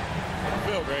 I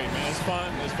feel great, man. It's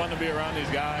fun. It's fun to be around these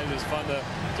guys. It's fun to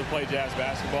play Jazz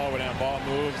basketball when that ball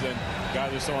moves and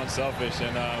guys are so unselfish.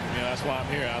 And, you know, that's why I'm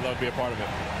here. I love to be a part of it.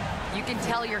 You can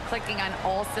tell you're clicking on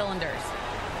all cylinders.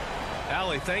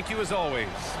 Allie, thank you as always.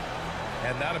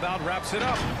 And that about wraps it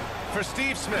up. For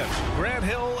Steve Smith, Grant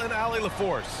Hill, and Allie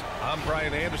LaForce, I'm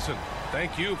Brian Anderson.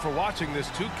 Thank you for watching this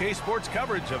 2K Sports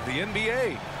coverage of the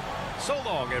NBA. So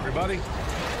long, everybody.